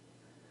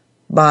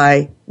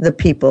by the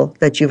people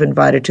that you've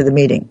invited to the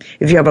meeting.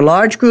 If you have a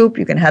large group,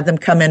 you can have them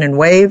come in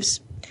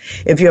waves.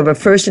 If you have a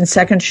first and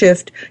second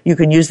shift, you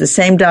can use the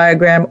same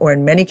diagram, or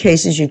in many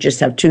cases, you just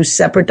have two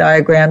separate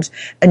diagrams,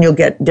 and you'll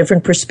get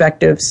different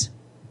perspectives.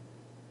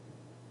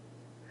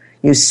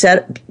 You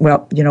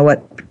know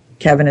what?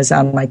 Kevin is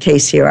on my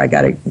case here. I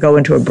got to go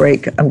into a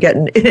break. I'm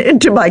getting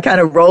into my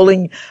kind of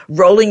rolling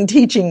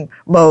teaching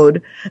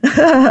mode.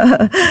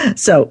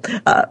 So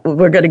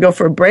we're going to go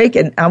for a break,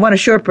 and I want a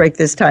short break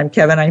this time,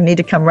 Kevin. I need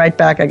to come right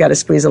back. I got to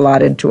squeeze a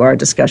lot into our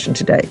discussion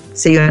today.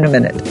 See you in a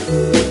minute.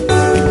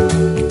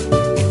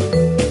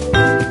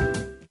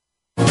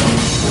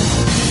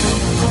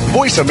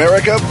 Voice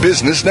America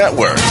Business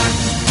Network,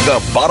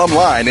 the bottom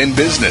line in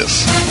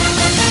business.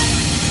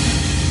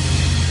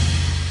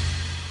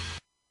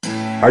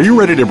 Are you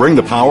ready to bring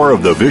the power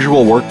of the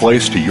visual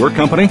workplace to your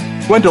company?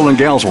 Gwendolyn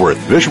Galsworth,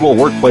 visual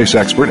workplace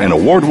expert and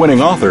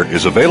award-winning author,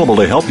 is available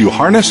to help you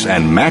harness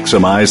and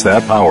maximize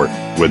that power.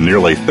 With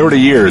nearly 30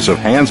 years of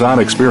hands-on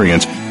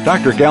experience,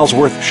 Dr.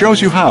 Galsworth shows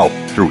you how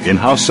through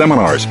in-house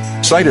seminars,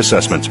 site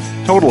assessments,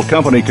 total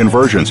company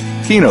conversions,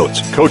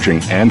 keynotes,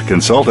 coaching, and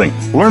consulting.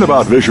 Learn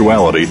about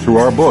visuality through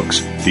our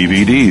books,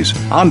 DVDs,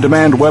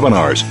 on-demand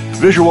webinars,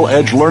 Visual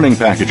Edge learning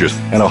packages,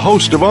 and a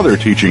host of other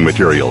teaching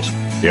materials.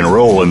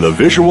 Enroll in the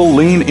Visual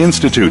Lean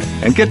Institute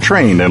and get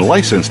trained and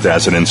licensed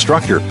as an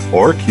instructor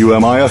or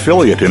QMI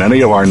affiliate in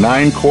any of our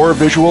 9 core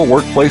visual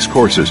workplace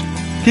courses.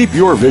 Keep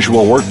your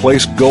visual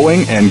workplace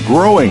going and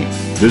growing.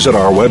 Visit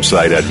our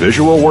website at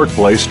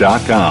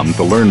visualworkplace.com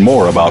to learn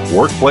more about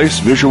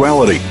workplace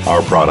visuality,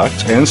 our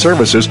products and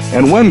services,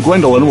 and when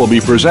Gwendolyn will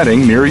be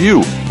presenting near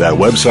you. That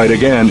website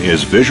again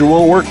is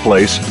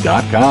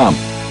visualworkplace.com.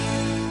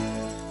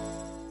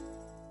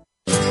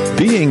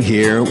 Being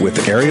Here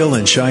with Ariel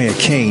and Shia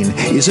Kane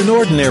is an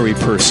ordinary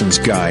person's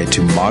guide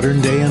to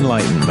modern-day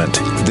enlightenment.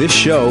 This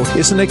show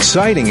is an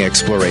exciting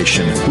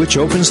exploration which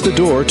opens the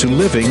door to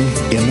living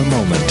in the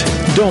moment.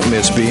 Don't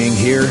miss Being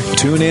Here.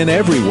 Tune in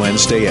every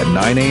Wednesday at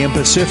 9 a.m.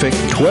 Pacific,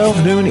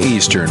 12 noon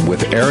Eastern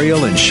with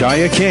Ariel and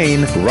Shia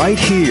Kane right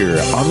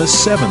here on the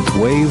Seventh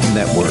Wave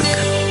Network.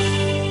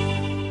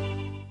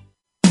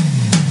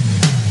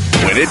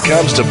 When it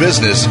comes to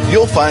business,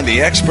 you'll find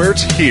the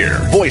experts here.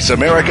 Voice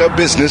America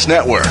Business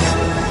Network.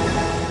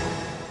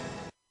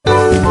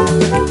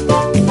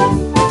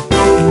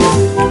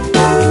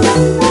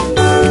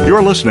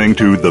 You're listening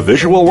to The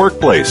Visual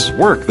Workplace,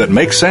 Work That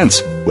Makes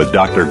Sense, with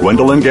Dr.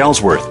 Gwendolyn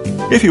Galsworth.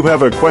 If you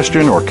have a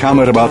question or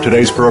comment about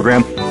today's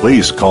program,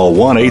 please call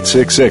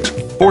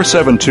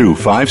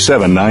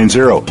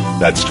 1-866-472-5790.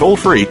 That's toll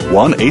free,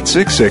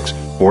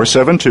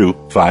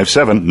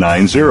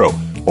 1-866-472-5790.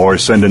 Or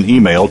send an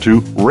email to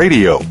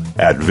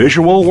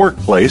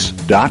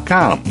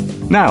radio@visualworkplace.com.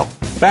 Now,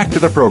 back to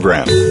the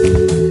program.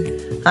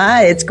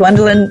 Hi, it's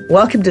Gwendolyn.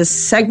 Welcome to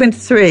segment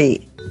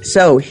 3.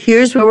 So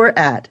here's where we're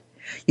at.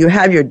 You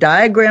have your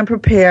diagram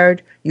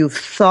prepared. You've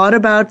thought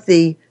about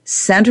the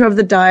center of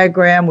the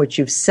diagram, which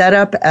you've set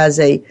up as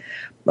a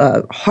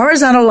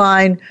horizontal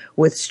line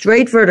with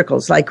straight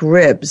verticals like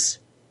ribs.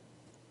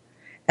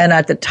 And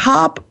at the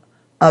top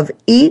of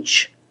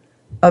each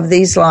of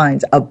these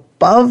lines,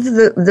 above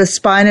the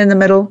spine in the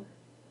middle,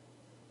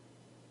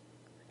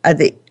 at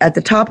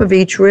the top of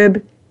each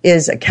rib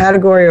is a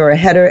category or a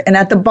header, and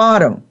at the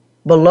bottom,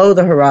 below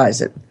the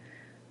horizon.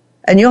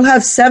 And you'll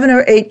have 7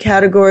 or 8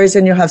 categories,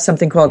 and you'll have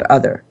something called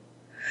other.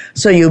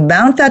 So you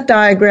mount that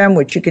diagram,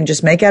 which you can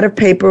just make out of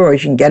paper or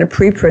you can get it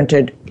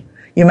pre-printed.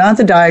 You mount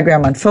the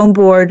diagram on foam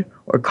board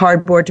or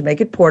cardboard to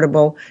make it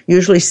portable,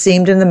 usually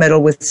seamed in the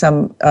middle with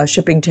some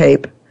shipping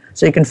tape.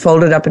 So you can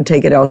fold it up and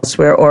take it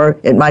elsewhere, or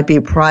it might be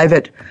a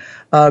private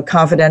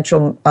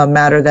confidential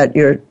matter that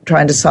you're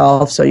trying to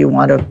solve, so you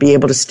want to be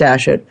able to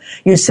stash it.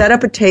 You set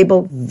up a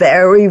table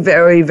very,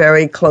 very,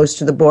 very close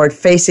to the board,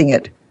 facing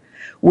it.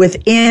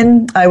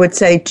 Within, I would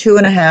say,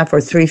 2.5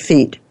 or 3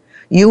 feet,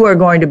 you are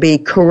going to be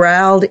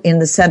corralled in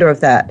the center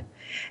of that.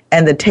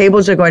 And the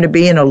tables are going to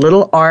be in a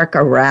little arc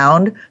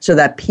around so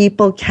that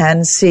people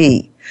can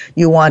see.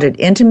 You want it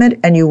intimate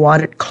and you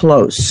want it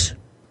close.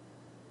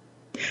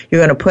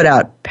 You're going to put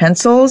out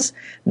pencils,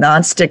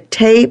 nonstick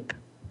tape,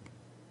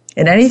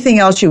 and anything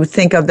else you would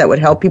think of that would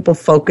help people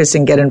focus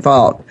and get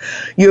involved.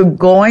 You're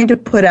going to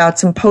put out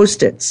some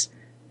Post-its,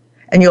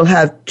 and you'll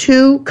have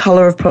 2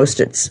 color of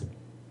Post-its.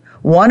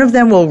 One of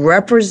them will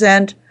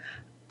represent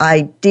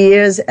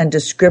ideas and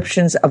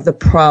descriptions of the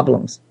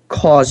problems,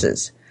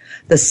 causes.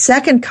 The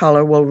second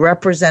color will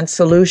represent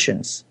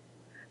solutions.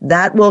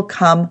 That will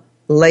come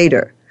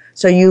later.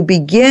 So you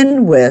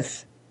begin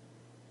with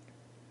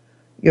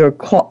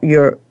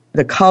the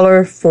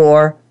color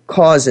for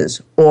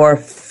causes or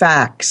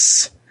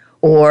facts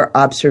or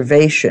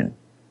observation.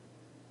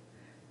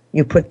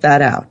 You put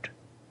that out.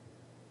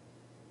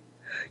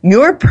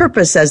 Your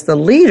purpose as the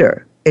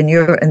leader,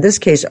 in this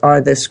case,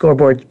 are the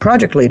scoreboard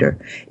project leader,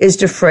 is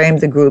to frame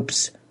the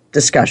group's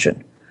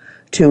discussion,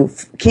 to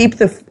keep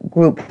the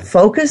group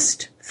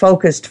focused,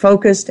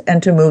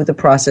 and to move the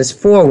process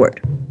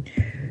forward.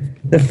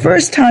 The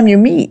first time you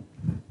meet,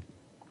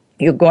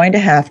 you're going to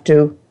have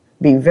to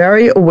be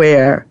very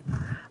aware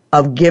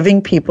of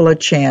giving people a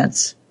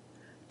chance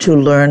to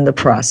learn the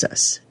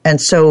process. And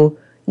so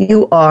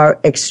you are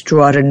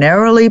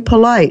extraordinarily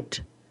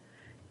polite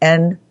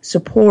and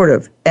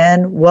supportive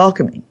and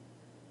welcoming.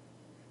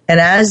 And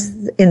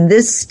as in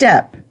this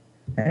step,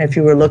 and if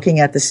you were looking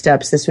at the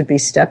steps, this would be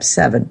step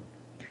 7,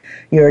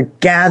 you're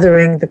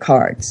gathering the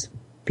cards.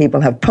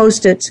 People have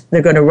Post-its.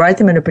 They're going to write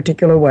them in a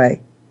particular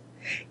way.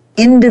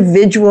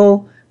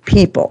 Individual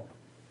people,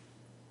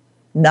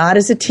 not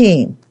as a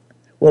team,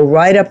 will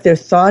write up their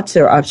thoughts,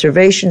 their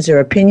observations, their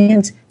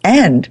opinions,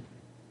 and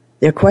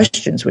their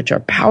questions, which are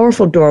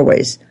powerful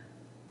doorways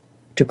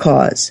to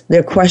cause.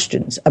 Their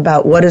questions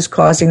about what is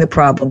causing the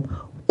problem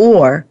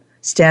or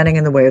standing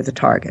in the way of the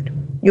target.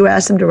 You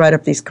ask them to write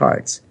up these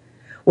cards.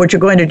 What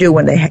you're going to do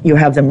when you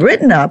have them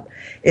written up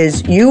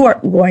is you are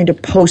going to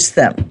post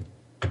them.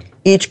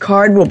 Each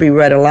card will be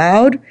read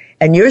aloud,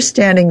 and you're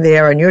standing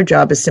there, and your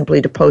job is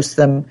simply to post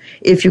them,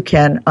 if you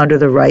can, under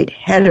the right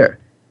header.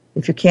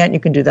 If you can't, you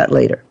can do that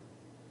later.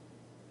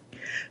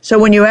 So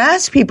when you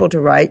ask people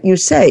to write, you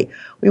say,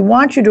 we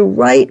want you to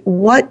write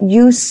what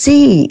you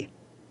see,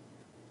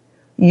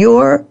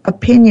 your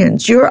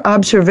opinions, your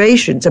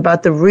observations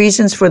about the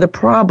reasons for the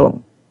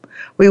problem.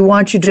 We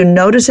want you to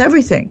notice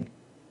everything.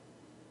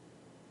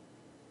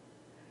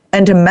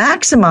 And to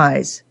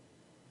maximize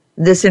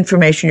this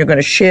information you're going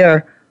to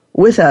share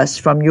with us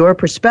from your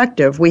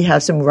perspective, we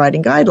have some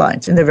writing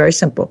guidelines, and they're very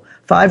simple.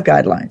 5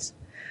 guidelines.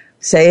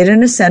 Say it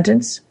in a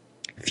sentence.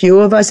 Few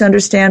of us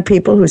understand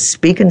people who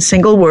speak in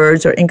single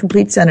words or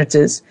incomplete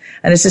sentences,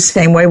 and it's the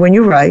same way when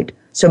you write.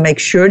 So make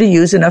sure to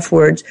use enough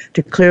words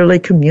to clearly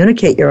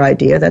communicate your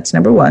idea. That's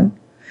number 1.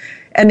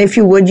 And if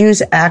you would,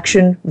 use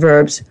action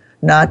verbs,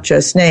 not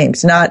just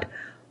names, not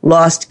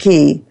lost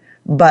key,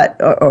 but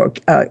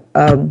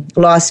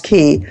lost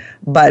key,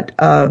 but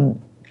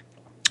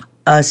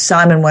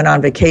Simon went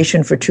on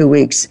vacation for 2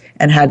 weeks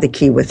and had the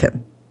key with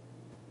him.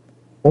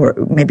 Or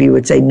maybe you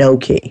would say no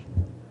key.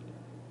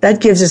 That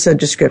gives us a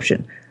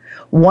description.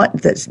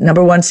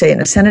 Number 1, say it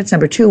in a sentence.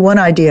 Number 2, one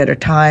idea at a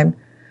time.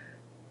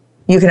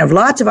 You can have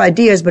lots of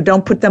ideas, but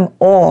don't put them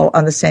all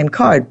on the same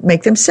card.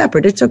 Make them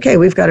separate. It's okay.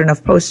 We've got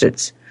enough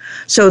Post-its.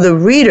 So the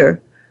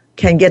reader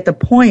can get the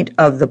point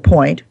of the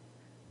point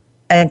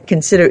and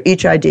consider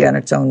each idea on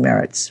its own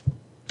merits.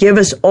 Give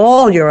us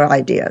all your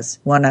ideas,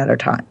 one at a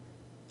time.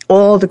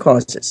 All the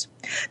causes.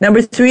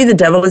 Number 3, the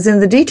devil is in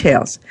the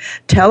details.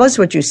 Tell us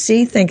what you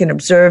see, think, and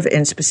observe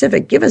in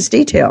specific. Give us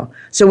detail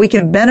so we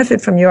can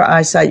benefit from your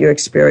eyesight, your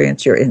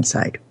experience, your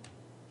insight.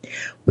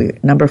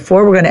 Number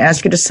 4, we're going to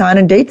ask you to sign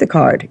and date the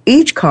card.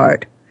 Each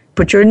card,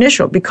 put your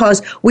initial,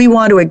 because we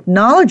want to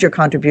acknowledge your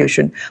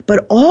contribution,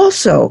 but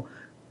also,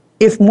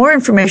 if more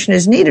information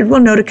is needed, we'll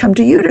know to come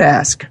to you to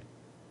ask.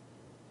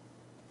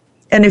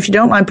 And if you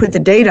don't mind, put the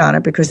date on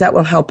it, because that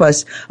will help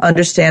us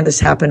understand this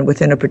happened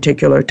within a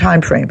particular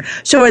time frame.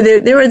 So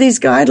there are these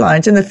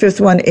guidelines, and the 5th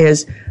one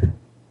is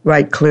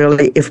write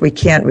clearly. If we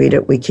can't read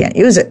it, we can't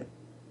use it.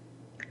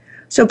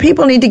 So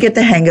people need to get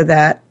the hang of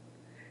that,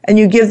 and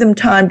you give them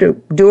time to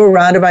do a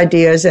round of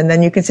ideas, and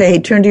then you can say, hey,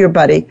 turn to your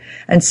buddy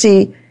and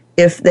see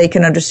if they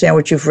can understand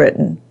what you've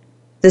written.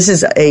 This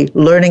is a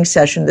learning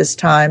session this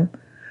time.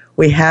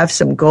 We have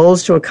some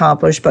goals to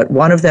accomplish, but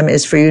one of them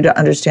is for you to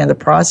understand the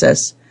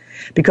process.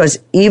 Because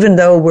even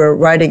though we're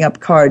writing up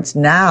cards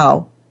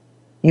now,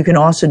 you can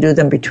also do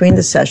them between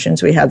the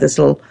sessions. We have this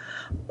little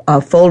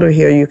folder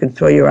here you can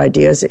throw your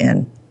ideas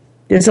in.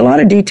 There's a lot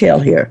of detail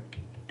here.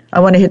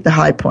 I want to hit the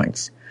high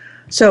points.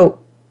 So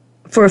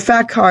for a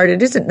fact card,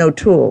 it isn't no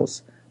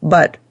tools,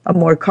 but a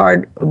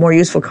more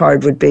useful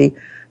card would be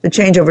the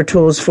changeover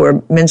tools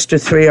for Minster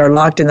 3 are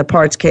locked in the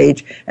parts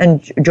cage,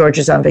 and George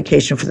is on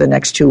vacation for the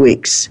next 2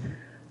 weeks.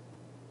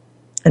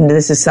 And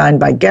this is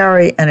signed by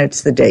Gary, and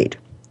it's the date.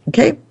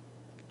 Okay?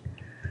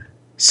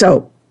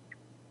 So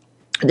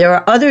there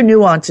are other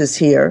nuances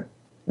here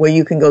where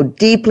you can go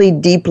deeply,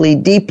 deeply,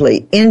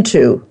 deeply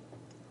into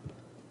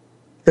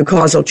the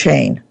causal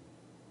chain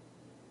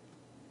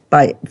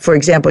by, for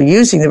example,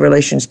 using the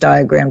relations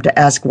diagram to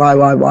ask why,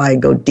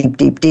 and go deep,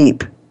 deep,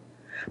 deep.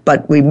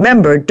 But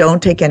remember,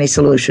 don't take any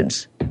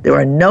solutions. There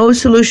are no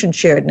solutions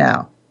shared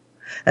now.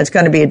 It's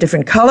going to be a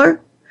different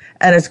color,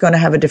 and it's going to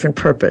have a different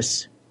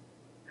purpose.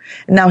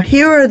 Now,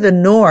 here are the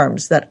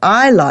norms that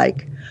I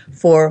like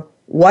for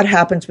what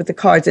happens with the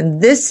cards.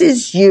 And this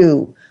is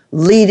you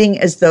leading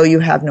as though you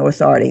have no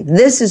authority.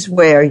 This is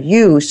where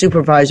you,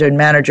 supervisor and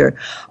manager,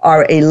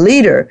 are a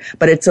leader,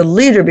 but it's a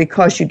leader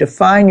because you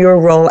define your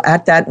role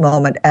at that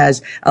moment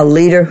as a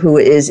leader who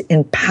is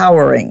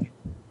empowering.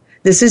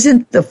 This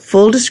isn't the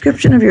full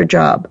description of your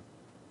job,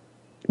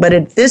 but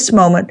at this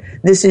moment,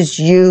 this is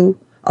you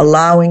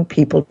allowing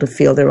people to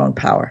feel their own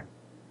power.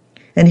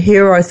 And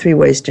here are 3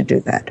 ways to do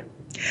that.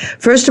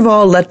 First of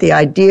all, let the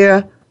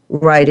idea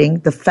writing,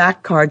 the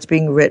fact cards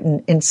being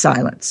written in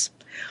silence.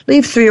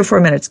 Leave 3 or 4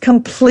 minutes,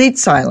 complete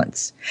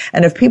silence.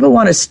 And if people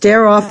want to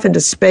stare off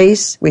into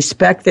space,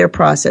 respect their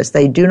process.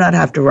 They do not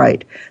have to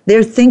write.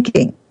 They're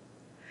thinking.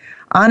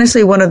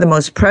 Honestly, one of the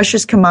most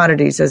precious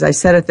commodities, as I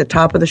said at the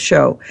top of the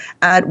show,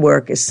 at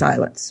work is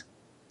silence.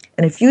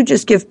 And if you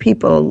just give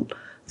people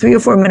 3 or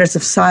 4 minutes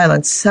of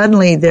silence,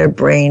 suddenly their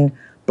brain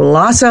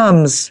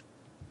blossoms.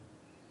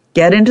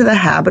 Get into the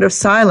habit of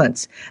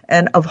silence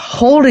and of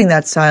holding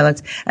that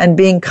silence and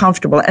being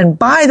comfortable. And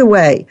by the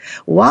way,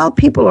 while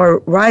people are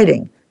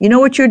writing, you know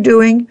what you're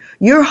doing?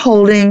 You're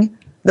holding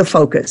the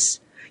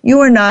focus. You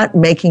are not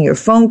making your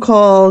phone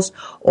calls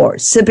or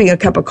sipping a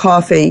cup of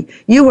coffee.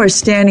 You are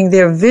standing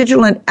there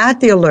vigilant at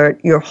the alert.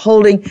 You're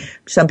holding,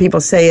 some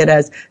people say it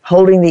as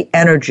holding the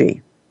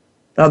energy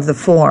of the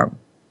form.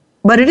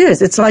 But it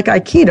is. It's like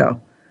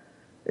Aikido.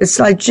 It's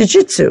like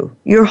jiu-jitsu.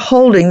 You're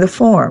holding the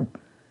form.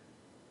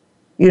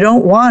 You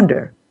don't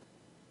wander.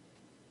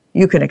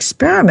 You can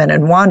experiment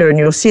and wander, and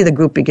you'll see the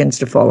group begins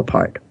to fall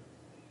apart.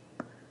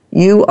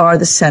 You are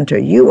the center.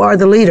 You are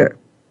the leader.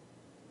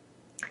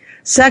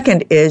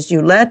 Second is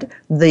you let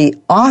the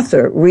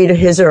author read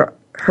his or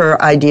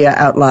her idea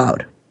out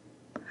loud.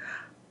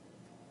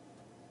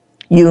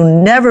 You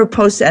never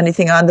post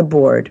anything on the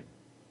board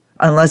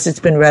unless it's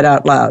been read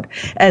out loud.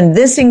 And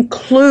this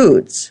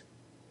includes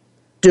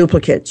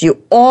duplicates.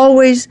 You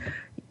always,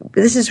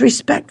 this is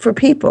respect for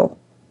people.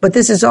 But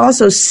this is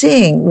also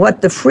seeing what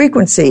the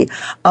frequency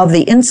of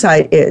the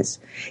insight is.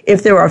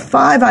 If there are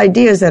 5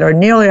 ideas that are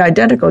nearly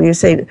identical, you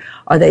say,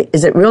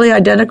 is it really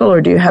identical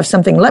or do you have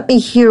something? Let me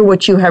hear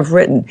what you have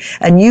written.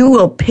 And you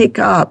will pick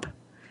up,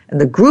 and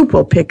the group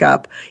will pick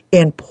up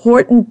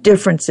important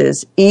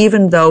differences,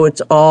 even though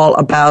it's all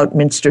about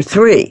Minster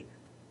 3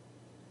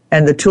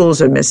 and the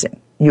tools are missing.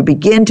 You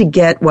begin to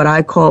get what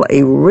I call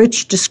a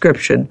rich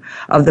description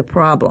of the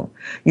problem.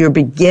 You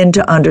begin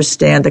to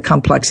understand the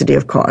complexity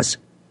of cause.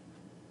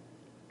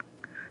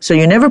 So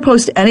you never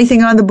post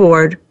anything on the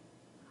board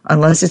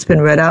unless it's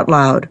been read out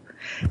loud.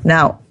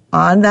 Now,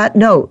 on that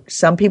note,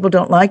 some people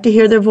don't like to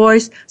hear their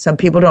voice. Some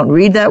people don't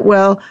read that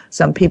well.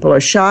 Some people are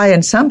shy,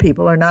 and some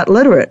people are not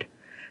literate.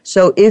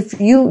 So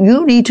if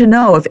you need to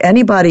know if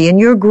anybody in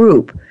your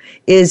group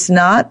is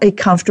not a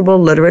comfortable,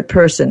 literate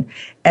person,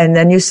 and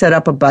then you set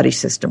up a buddy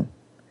system.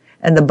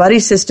 And the buddy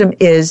system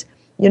is,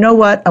 you know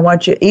what? I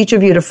want each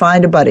of you to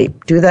find a buddy.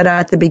 Do that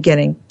at the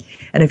beginning.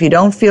 And if you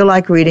don't feel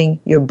like reading,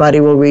 your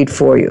buddy will read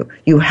for you.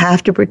 You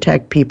have to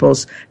protect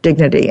people's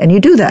dignity, and you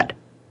do that.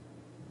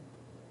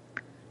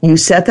 You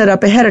set that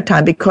up ahead of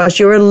time because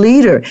you're a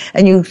leader,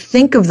 and you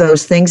think of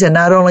those things, and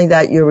not only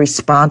that, you're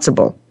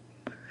responsible.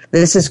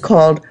 This is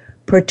called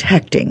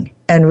protecting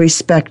and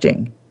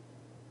respecting.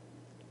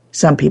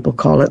 Some people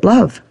call it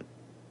love.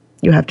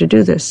 You have to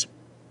do this.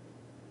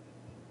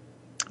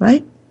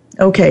 Right?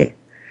 Okay.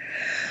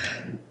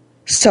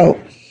 So,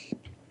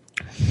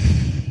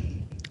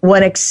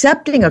 when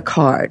accepting a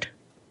card,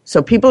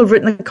 so people have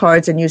written the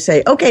cards and you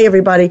say, okay,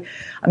 everybody,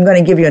 I'm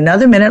going to give you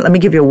another minute. Let me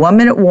give you a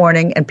 1-minute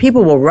warning. And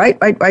people will write.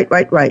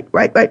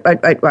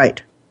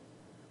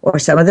 Or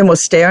some of them will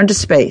stare into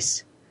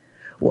space.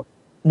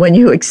 When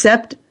you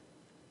accept,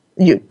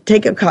 you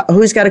take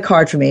who's got a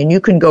card for me? And you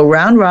can go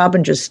round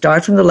robin, just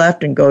start from the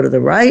left and go to the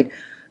right,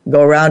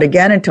 go around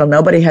again until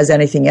nobody has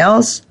anything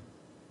else.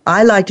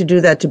 I like to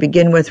do that to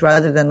begin with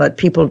rather than let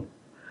people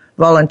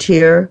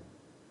volunteer.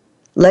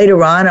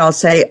 Later on, I'll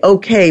say,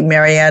 okay,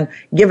 Marianne,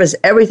 give us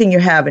everything you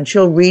have, and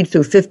she'll read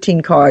through 15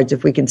 cards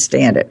if we can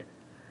stand it.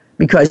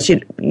 Because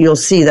you'll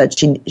see that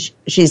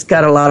she's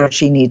got a lot,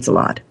 she needs a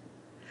lot.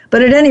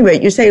 But at any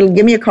rate, you say,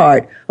 give me a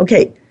card.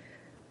 Okay,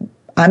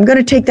 I'm going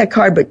to take that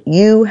card, but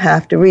you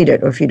have to read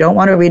it. Or if you don't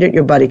want to read it,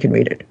 your buddy can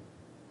read it.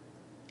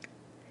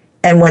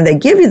 And when they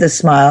give you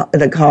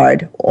the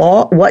card,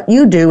 what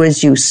you do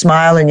is you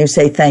smile and you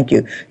say thank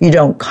you. You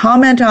don't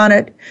comment on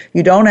it.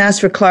 You don't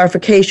ask for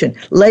clarification.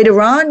 Later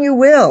on, you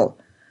will.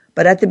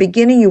 But at the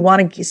beginning, you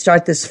want to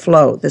start this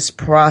flow, this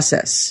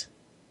process.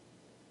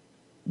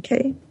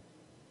 Okay?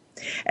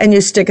 And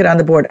you stick it on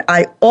the board.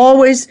 There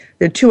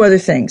are 2 other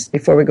things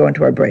before we go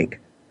into our break.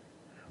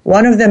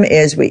 One of them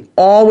is we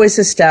always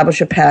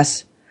establish a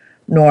pass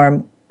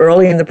norm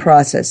early in the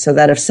process so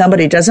that if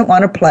somebody doesn't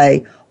want to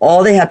play,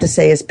 all they have to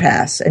say is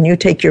pass. And you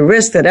take your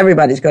risk that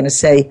everybody's going to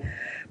say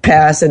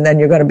pass, and then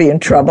you're going to be in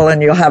trouble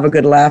and you'll have a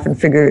good laugh and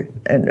figure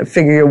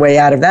your way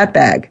out of that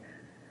bag.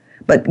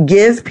 But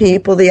give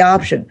people the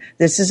option.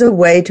 This is a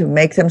way to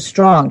make them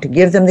strong, to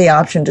give them the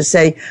option to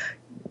say,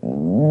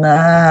 nah,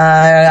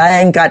 I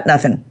ain't got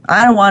nothing.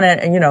 I don't want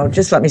it,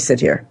 just let me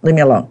sit here. Leave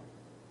me alone.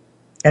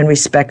 And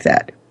respect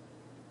that.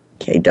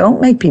 Okay,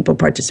 don't make people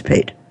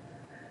participate.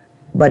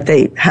 But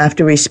they have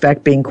to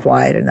respect being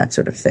quiet and that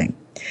sort of thing.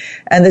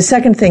 And the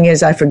second thing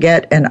is, I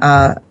forget, and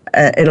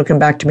it'll come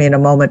back to me in a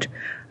moment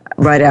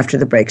right after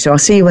the break. So I'll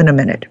see you in a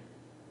minute.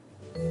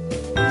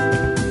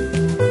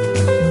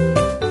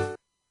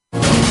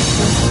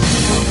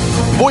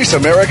 Voice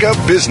America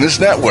Business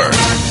Network,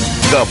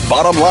 the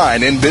bottom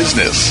line in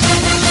business.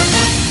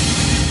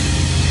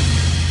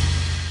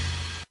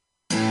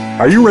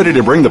 Are you ready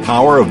to bring the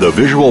power of the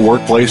visual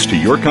workplace to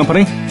your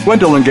company?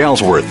 Gwendolyn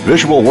Galsworth,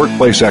 visual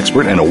workplace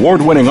expert and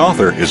award-winning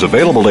author, is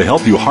available to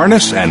help you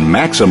harness and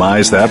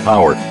maximize that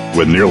power.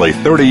 With nearly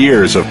 30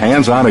 years of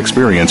hands-on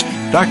experience,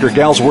 Dr.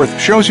 Galsworth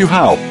shows you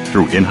how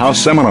through in-house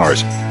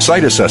seminars,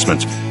 site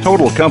assessments,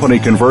 total company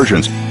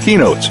conversions,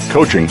 keynotes,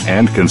 coaching,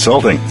 and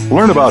consulting.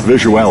 Learn about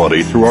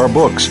visuality through our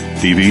books,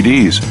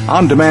 DVDs,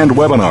 on-demand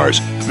webinars,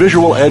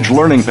 Visual Edge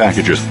learning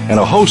packages, and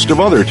a host of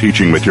other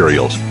teaching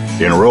materials.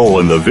 Enroll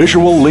in the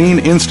Visual Lean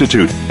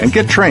Institute and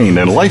get trained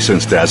and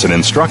licensed as an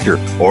instructor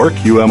or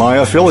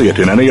QMI affiliate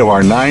in any of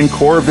our 9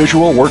 core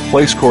visual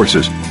workplace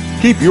courses.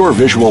 Keep your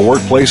visual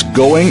workplace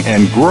going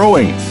and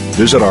growing.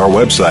 Visit our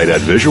website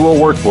at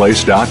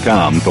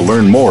visualworkplace.com to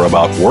learn more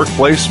about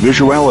workplace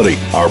visuality,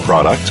 our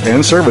products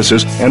and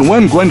services, and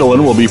when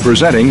Gwendolyn will be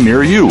presenting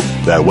near you.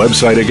 That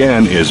website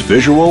again is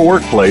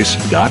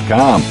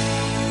visualworkplace.com.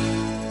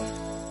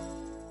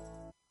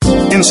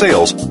 In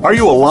sales, are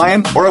you a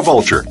lion or a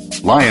vulture?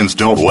 Lions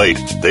don't wait.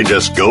 They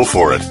just go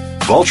for it.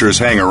 Vultures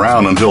hang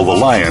around until the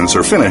lions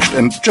are finished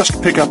and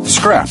just pick up the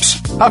scraps.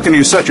 How can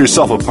you set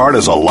yourself apart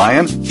as a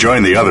lion?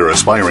 Join the other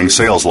aspiring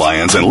sales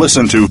lions and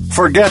listen to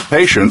Forget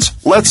Patience,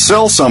 Let's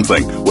Sell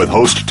Something with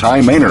host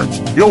Ty Maynard.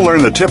 You'll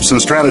learn the tips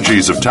and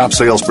strategies of top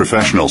sales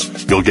professionals.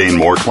 You'll gain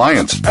more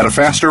clients at a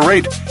faster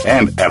rate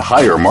and at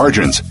higher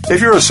margins.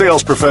 If you're a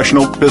sales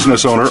professional,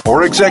 business owner,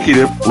 or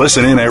executive,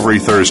 listen in every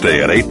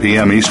Thursday at 8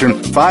 p.m.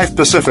 Eastern, 5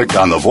 Pacific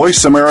on the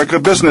Voice America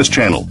Business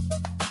Channel.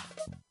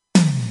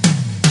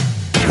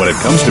 When it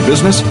comes to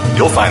business,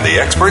 you'll find the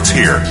experts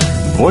here.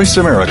 Voice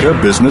America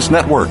Business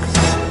Network.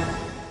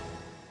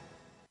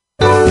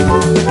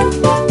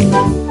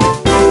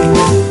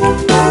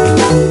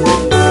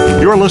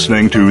 You're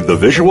listening to The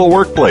Visual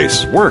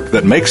Workplace, Work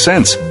That Makes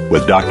Sense,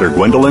 with Dr.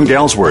 Gwendolyn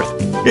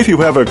Galsworth. If you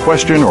have a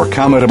question or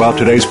comment about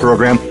today's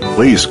program,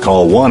 please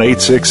call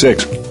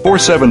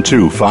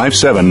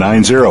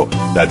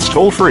 1-866-472-5790. That's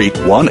toll free,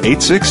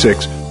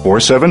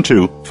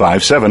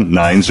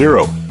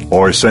 1-866-472-5790.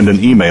 Or send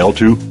an email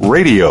to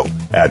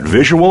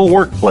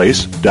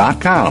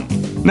radio@visualworkplace.com.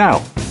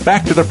 Now,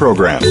 back to the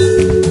program.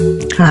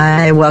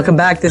 Hi, welcome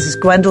back. This is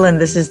Gwendolyn.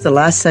 This is the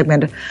last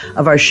segment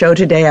of our show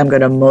today. I'm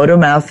going to motor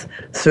mouth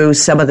through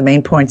some of the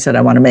main points that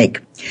I want to make.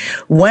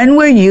 When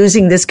we're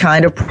using this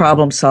kind of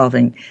problem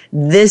solving,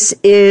 this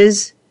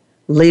is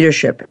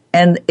leadership.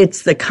 And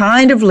it's the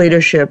kind of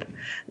leadership,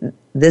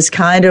 this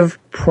kind of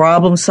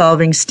problem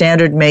solving,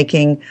 standard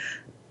making,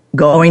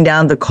 going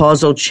down the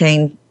causal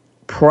chain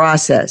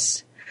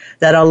process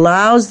that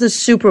allows the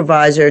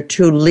supervisor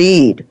to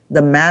lead,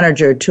 the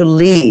manager to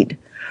lead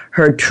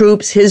her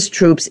troops, his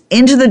troops,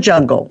 into the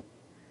jungle,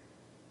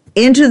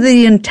 into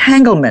the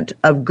entanglement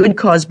of good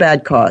cause,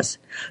 bad cause,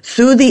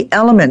 through the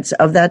elements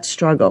of that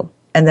struggle,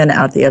 and then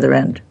out the other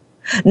end.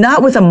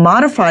 Not with a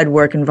modified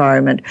work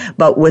environment,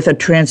 but with a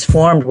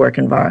transformed work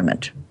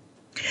environment.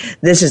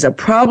 This is a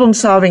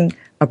problem-solving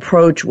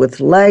approach with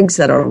legs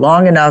that are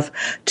long enough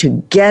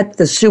to get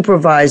the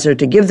supervisor,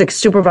 to give the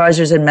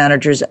supervisors and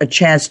managers a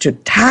chance to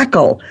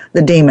tackle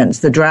the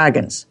demons, the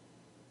dragons,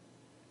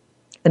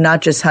 and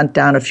not just hunt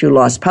down a few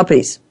lost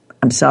puppies.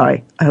 I'm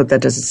sorry. I hope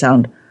that doesn't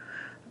sound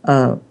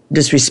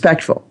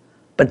disrespectful.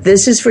 But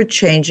this is for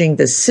changing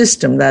the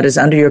system that is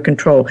under your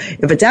control.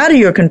 If it's out of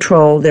your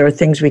control, there are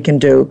things we can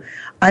do.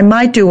 I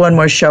might do one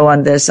more show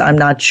on this. I'm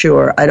not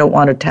sure. I don't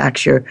want to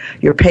tax your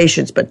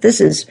patience, but this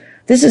is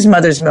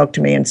mother's milk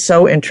to me and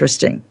so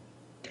interesting.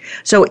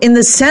 So in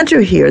the center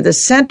here, the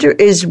center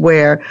is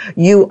where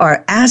you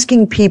are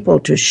asking people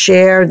to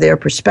share their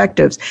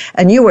perspectives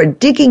and you are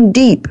digging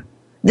deep.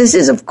 This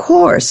is, of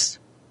course,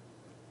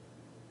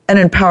 an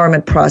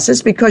empowerment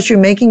process because you're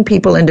making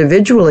people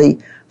individually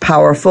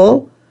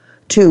powerful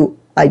to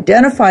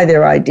identify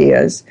their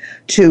ideas,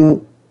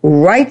 to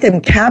write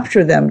them,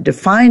 capture them,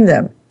 define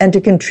them, and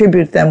to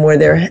contribute them where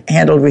they're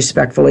handled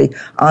respectfully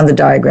on the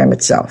diagram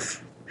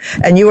itself.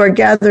 And you are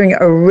gathering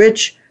a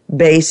rich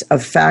base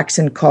of facts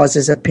and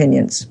causes,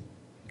 opinions,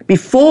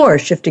 before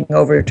shifting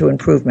over to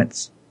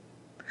improvements.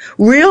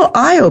 Real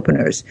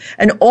eye-openers,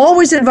 and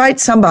always invite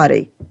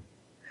somebody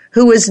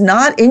who is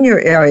not in your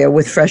area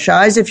with fresh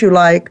eyes, if you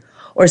like,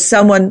 or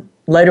someone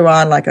later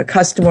on like a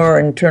customer or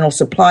internal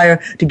supplier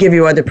to give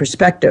you other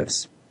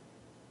perspectives.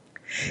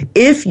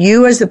 If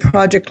you as the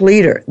project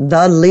leader,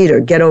 the leader,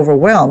 get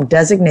overwhelmed,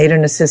 designate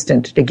an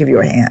assistant to give you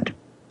a hand.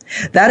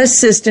 That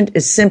assistant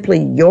is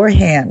simply your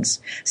hands,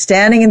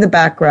 standing in the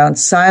background,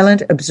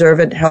 silent,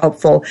 observant,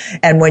 helpful,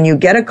 and when you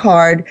get a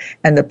card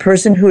and the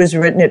person who has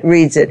written it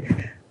reads it,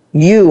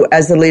 you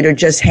as the leader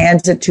just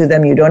hands it to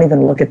them. You don't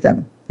even look at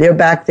them. They're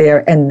back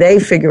there and they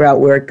figure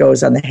out where it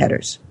goes on the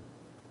headers.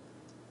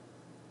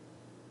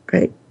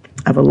 Great.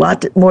 I have a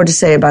lot more to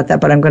say about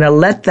that, but I'm going to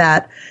let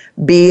that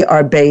be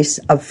our base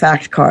of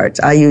fact cards.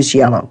 I use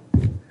yellow.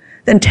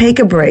 Then take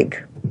a break.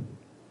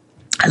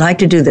 I like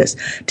to do this.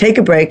 Take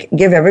a break,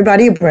 give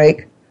everybody a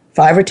break,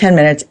 5 or 10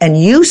 minutes, and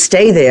you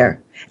stay there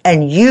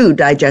and you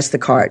digest the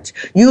cards.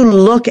 You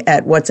look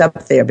at what's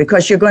up there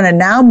because you're going to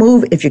now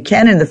move, if you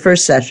can in the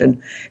first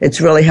session,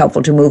 it's really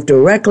helpful to move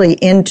directly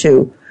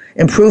into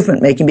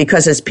improvement making,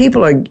 because as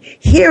people are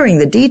hearing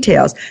the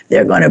details,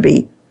 they're going to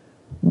be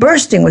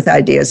bursting with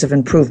ideas of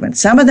improvement.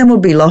 Some of them will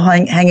be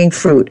low-hanging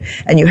fruit,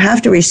 and you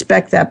have to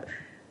respect that,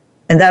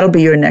 and that'll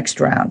be your next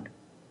round.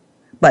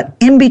 But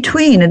in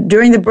between, and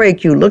during the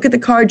break, you look at the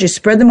cards, you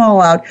spread them all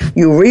out,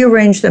 you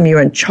rearrange them,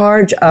 you're in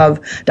charge of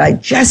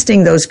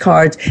digesting those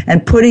cards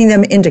and putting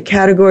them into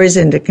categories,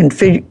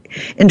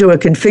 into a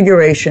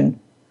configuration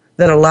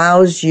that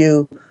allows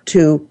you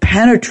to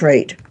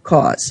penetrate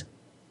cause.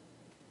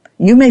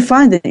 You may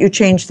find that you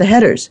change the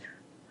headers.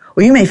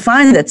 Or you may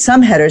find that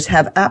some headers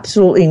have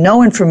absolutely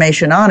no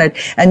information on it,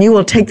 and you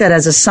will take that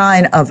as a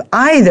sign of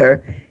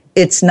either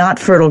it's not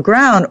fertile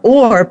ground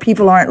or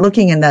people aren't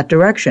looking in that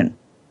direction.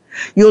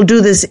 You'll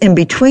do this in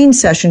between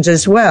sessions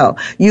as well.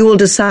 You will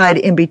decide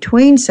in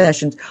between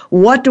sessions,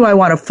 what do I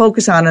want to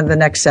focus on in the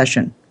next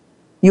session?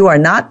 You are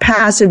not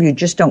passive. You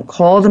just don't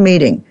call the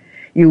meeting.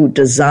 You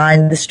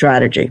design the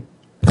strategy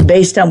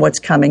based on what's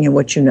coming and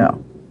what you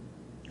know.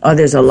 Oh,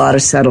 there's a lot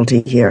of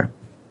subtlety here.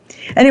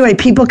 Anyway,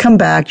 people come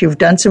back. You've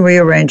done some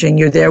rearranging.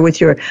 You're there with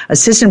your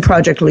assistant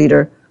project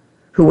leader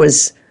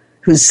who's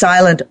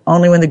silent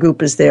only when the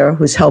group is there,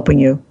 who's helping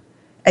you.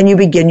 And you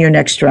begin your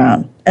next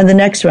round. And the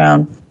next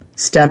round,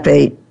 Step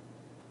 8,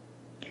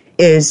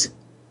 is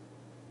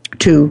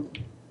to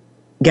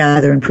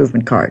gather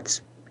improvement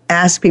cards.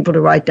 Ask people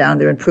to write down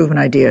their improvement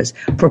ideas,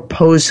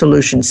 propose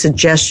solutions,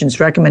 suggestions,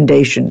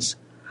 recommendations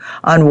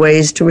on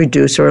ways to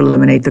reduce or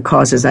eliminate the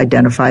causes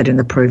identified in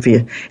the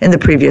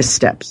previous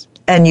steps.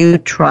 And you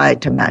try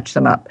to match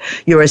them up.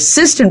 Your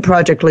assistant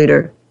project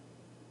leader,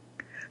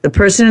 the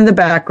person in the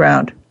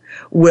background,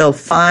 will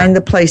find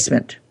the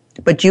placement.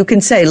 But you can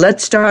say,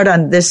 let's start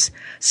on this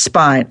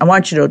spine. I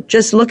want you to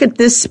just look at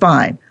this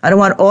spine. I don't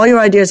want all your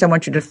ideas. I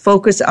want you to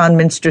focus on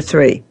Minster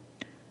 3.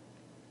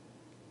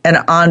 And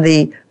on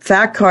the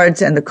fact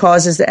cards and the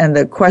causes and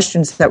the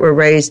questions that were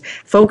raised,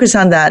 focus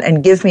on that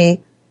and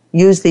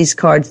use these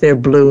cards. They're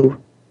blue.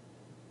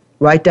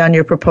 Write down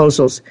your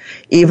proposals,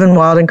 even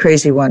wild and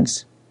crazy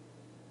ones.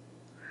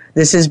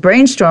 This is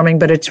brainstorming,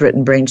 but it's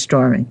written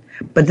brainstorming.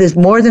 But there's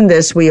more than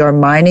this. We are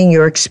mining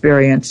your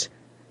experience.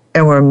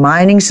 And we're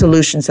mining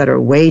solutions that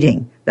are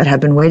waiting, that have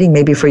been waiting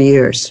maybe for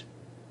years.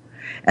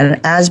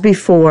 And as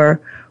before,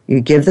 you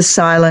give the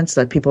silence,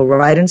 let people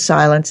write in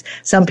silence.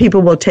 Some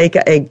people will take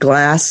a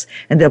glass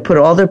and they'll put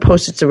all their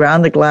Post-its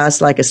around the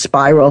glass like a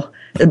spiral.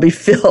 It'll be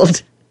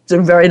filled. It's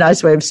a very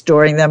nice way of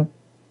storing them.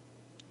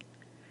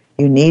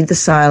 You need the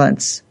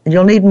silence. And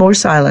you'll need more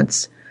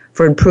silence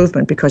for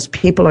improvement because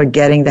people are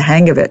getting the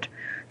hang of it.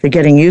 They're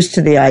getting used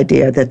to the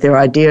idea that their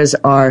ideas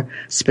are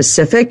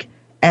specific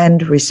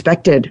and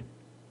respected.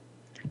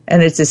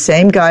 And it's the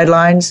same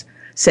guidelines.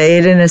 Say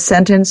it in a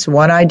sentence,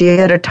 one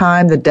idea at a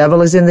time. The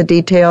devil is in the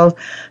detail.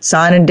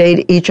 Sign and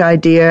date each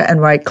idea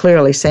and write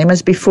clearly, same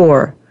as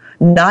before.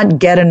 Not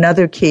get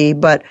another key,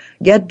 but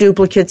get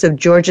duplicates of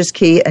George's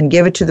key and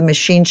give it to the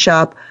machine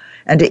shop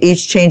and to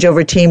each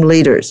changeover team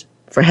leaders.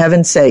 For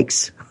heaven's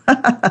sakes.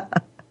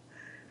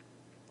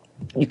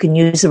 You can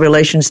use the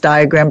relations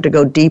diagram to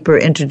go deeper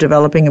into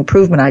developing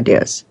improvement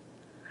ideas.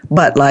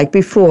 But like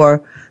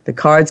before, the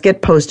cards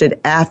get posted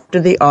after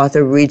the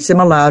author reads them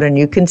aloud, and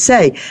you can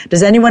say,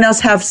 does anyone else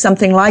have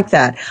something like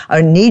that?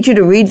 I need you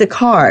to read the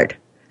card.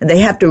 And they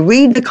have to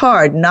read the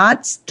card,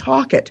 not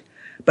talk it,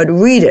 but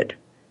read it.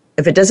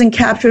 If it doesn't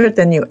capture it,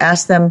 then you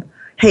ask them,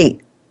 hey,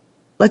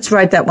 let's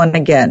write that one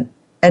again.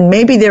 And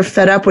maybe they're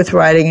fed up with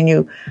writing, and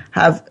you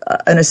have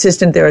an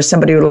assistant there or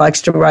somebody who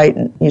likes to write,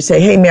 and you say,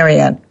 hey,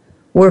 Marianne,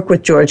 work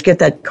with George, get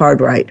that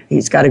card right.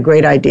 He's got a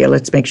great idea.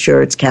 Let's make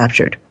sure it's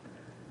captured.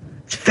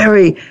 It's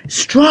very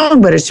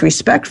strong, but it's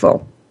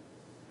respectful.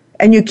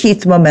 And you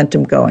keep the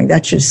momentum going.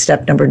 That's just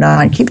step number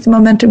 9. Keep the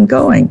momentum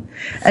going.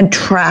 And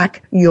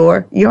track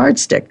your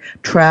yardstick.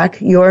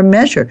 Track your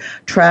measure.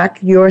 Track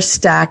your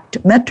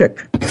stacked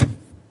metric.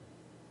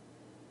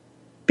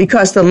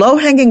 Because the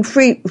low-hanging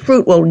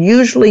fruit will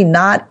usually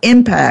not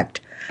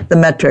impact the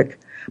metric.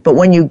 But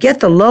when you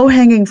get the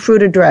low-hanging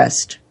fruit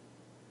addressed,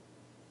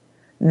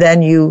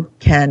 then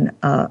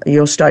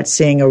you'll start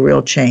seeing a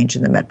real change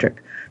in the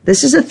metric.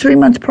 This is a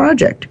 3-month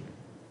project.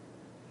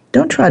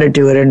 Don't try to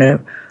do it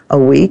in a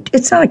week.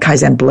 It's not a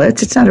Kaizen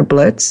blitz. It's not a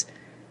blitz.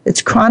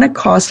 It's chronic,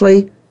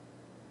 costly,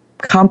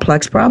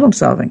 complex problem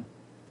solving.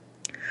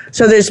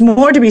 So there's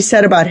more to be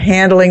said about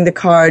handling the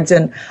cards,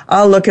 and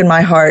I'll look in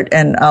my heart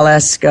and I'll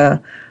ask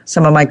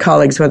some of my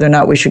colleagues whether or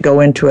not we should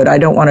go into it. I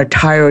don't want to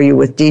tire you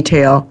with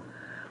detail.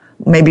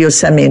 Maybe you'll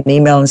send me an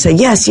email and say,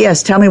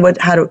 yes, tell me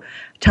how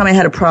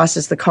to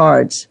process the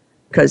cards.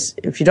 Because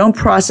if you don't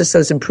process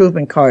those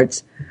improvement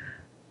cards,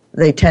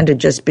 they tend to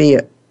just be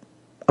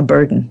a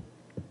burden.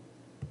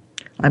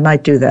 I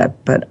might do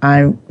that, but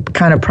I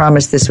kind of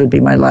promised this would be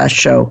my last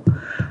show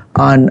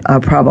on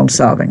problem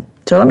solving.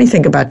 So let me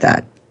think about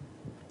that.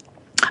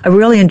 I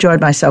really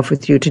enjoyed myself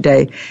with you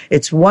today.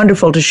 It's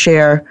wonderful to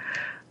share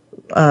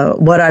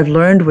what I've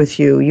learned with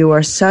you. You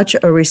are such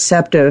a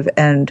receptive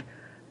and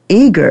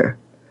eager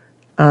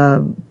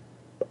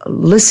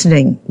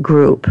listening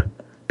group,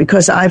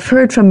 because I've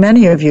heard from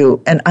many of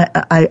you, and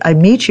I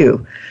meet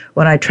you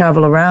when I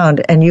travel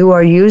around, and you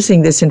are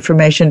using this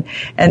information.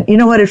 And you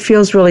know what? It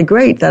feels really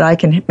great that I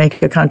can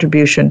make a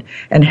contribution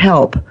and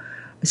help.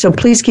 So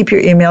please keep your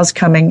emails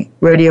coming,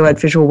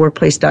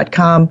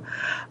 radio@visualworkplace.com.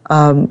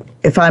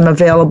 If I'm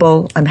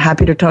available, I'm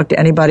happy to talk to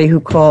anybody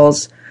who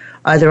calls,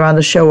 either on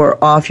the show or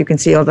off. You can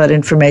see all that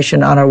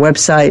information on our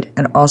website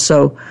and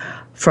also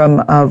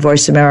from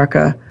Voice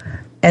America.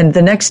 And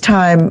the next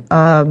time,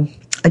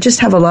 I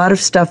just have a lot of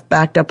stuff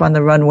backed up on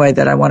the runway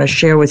that I want to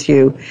share with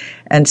you.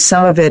 And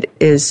some of it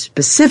is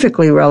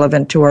specifically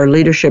relevant to our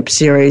leadership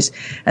series,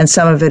 and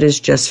some of it is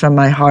just from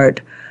my heart.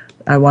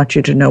 I want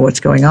you to know what's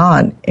going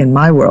on in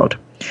my world.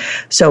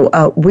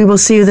 So we will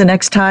see you the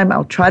next time.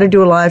 I'll try to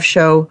do a live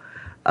show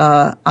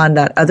on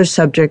that other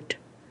subject,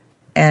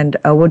 and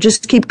we'll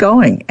just keep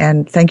going.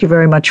 And thank you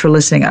very much for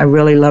listening. I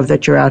really love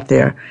that you're out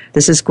there.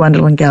 This is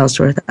Gwendolyn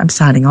Galsworth. I'm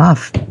signing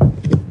off.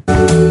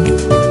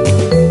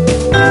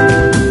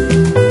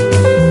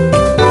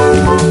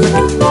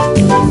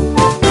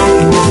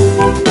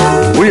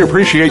 We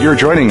appreciate your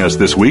joining us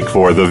this week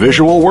for The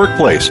Visual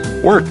Workplace,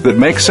 work that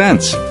makes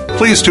sense.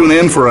 Please tune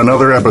in for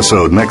another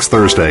episode next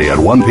Thursday at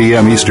 1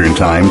 p.m. Eastern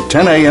Time,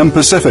 10 a.m.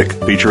 Pacific,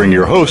 featuring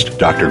your host,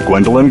 Dr.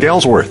 Gwendolyn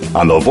Galsworth,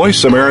 on the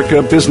Voice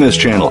America Business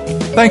Channel.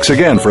 Thanks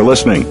again for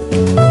listening.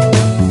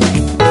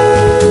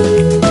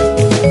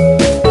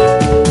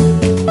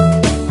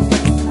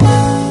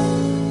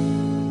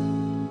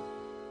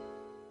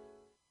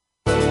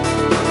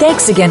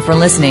 Thanks again for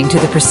listening to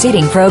the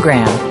preceding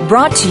program,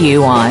 brought to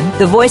you on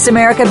the Voice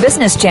America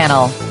Business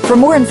Channel. For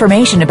more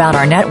information about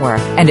our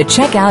network and to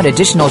check out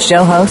additional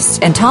show hosts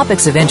and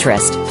topics of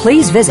interest,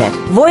 please visit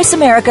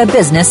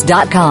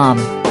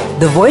voiceamericabusiness.com.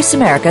 The Voice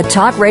America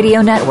Talk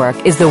Radio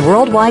Network is the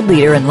worldwide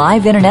leader in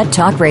live Internet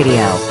talk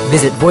radio.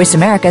 Visit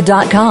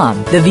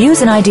voiceamerica.com. The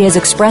views and ideas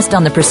expressed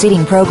on the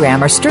preceding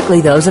program are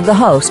strictly those of the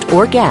host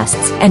or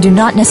guests and do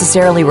not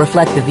necessarily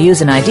reflect the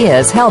views and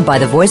ideas held by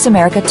the Voice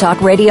America Talk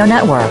Radio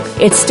Network,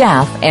 its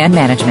staff, and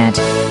management.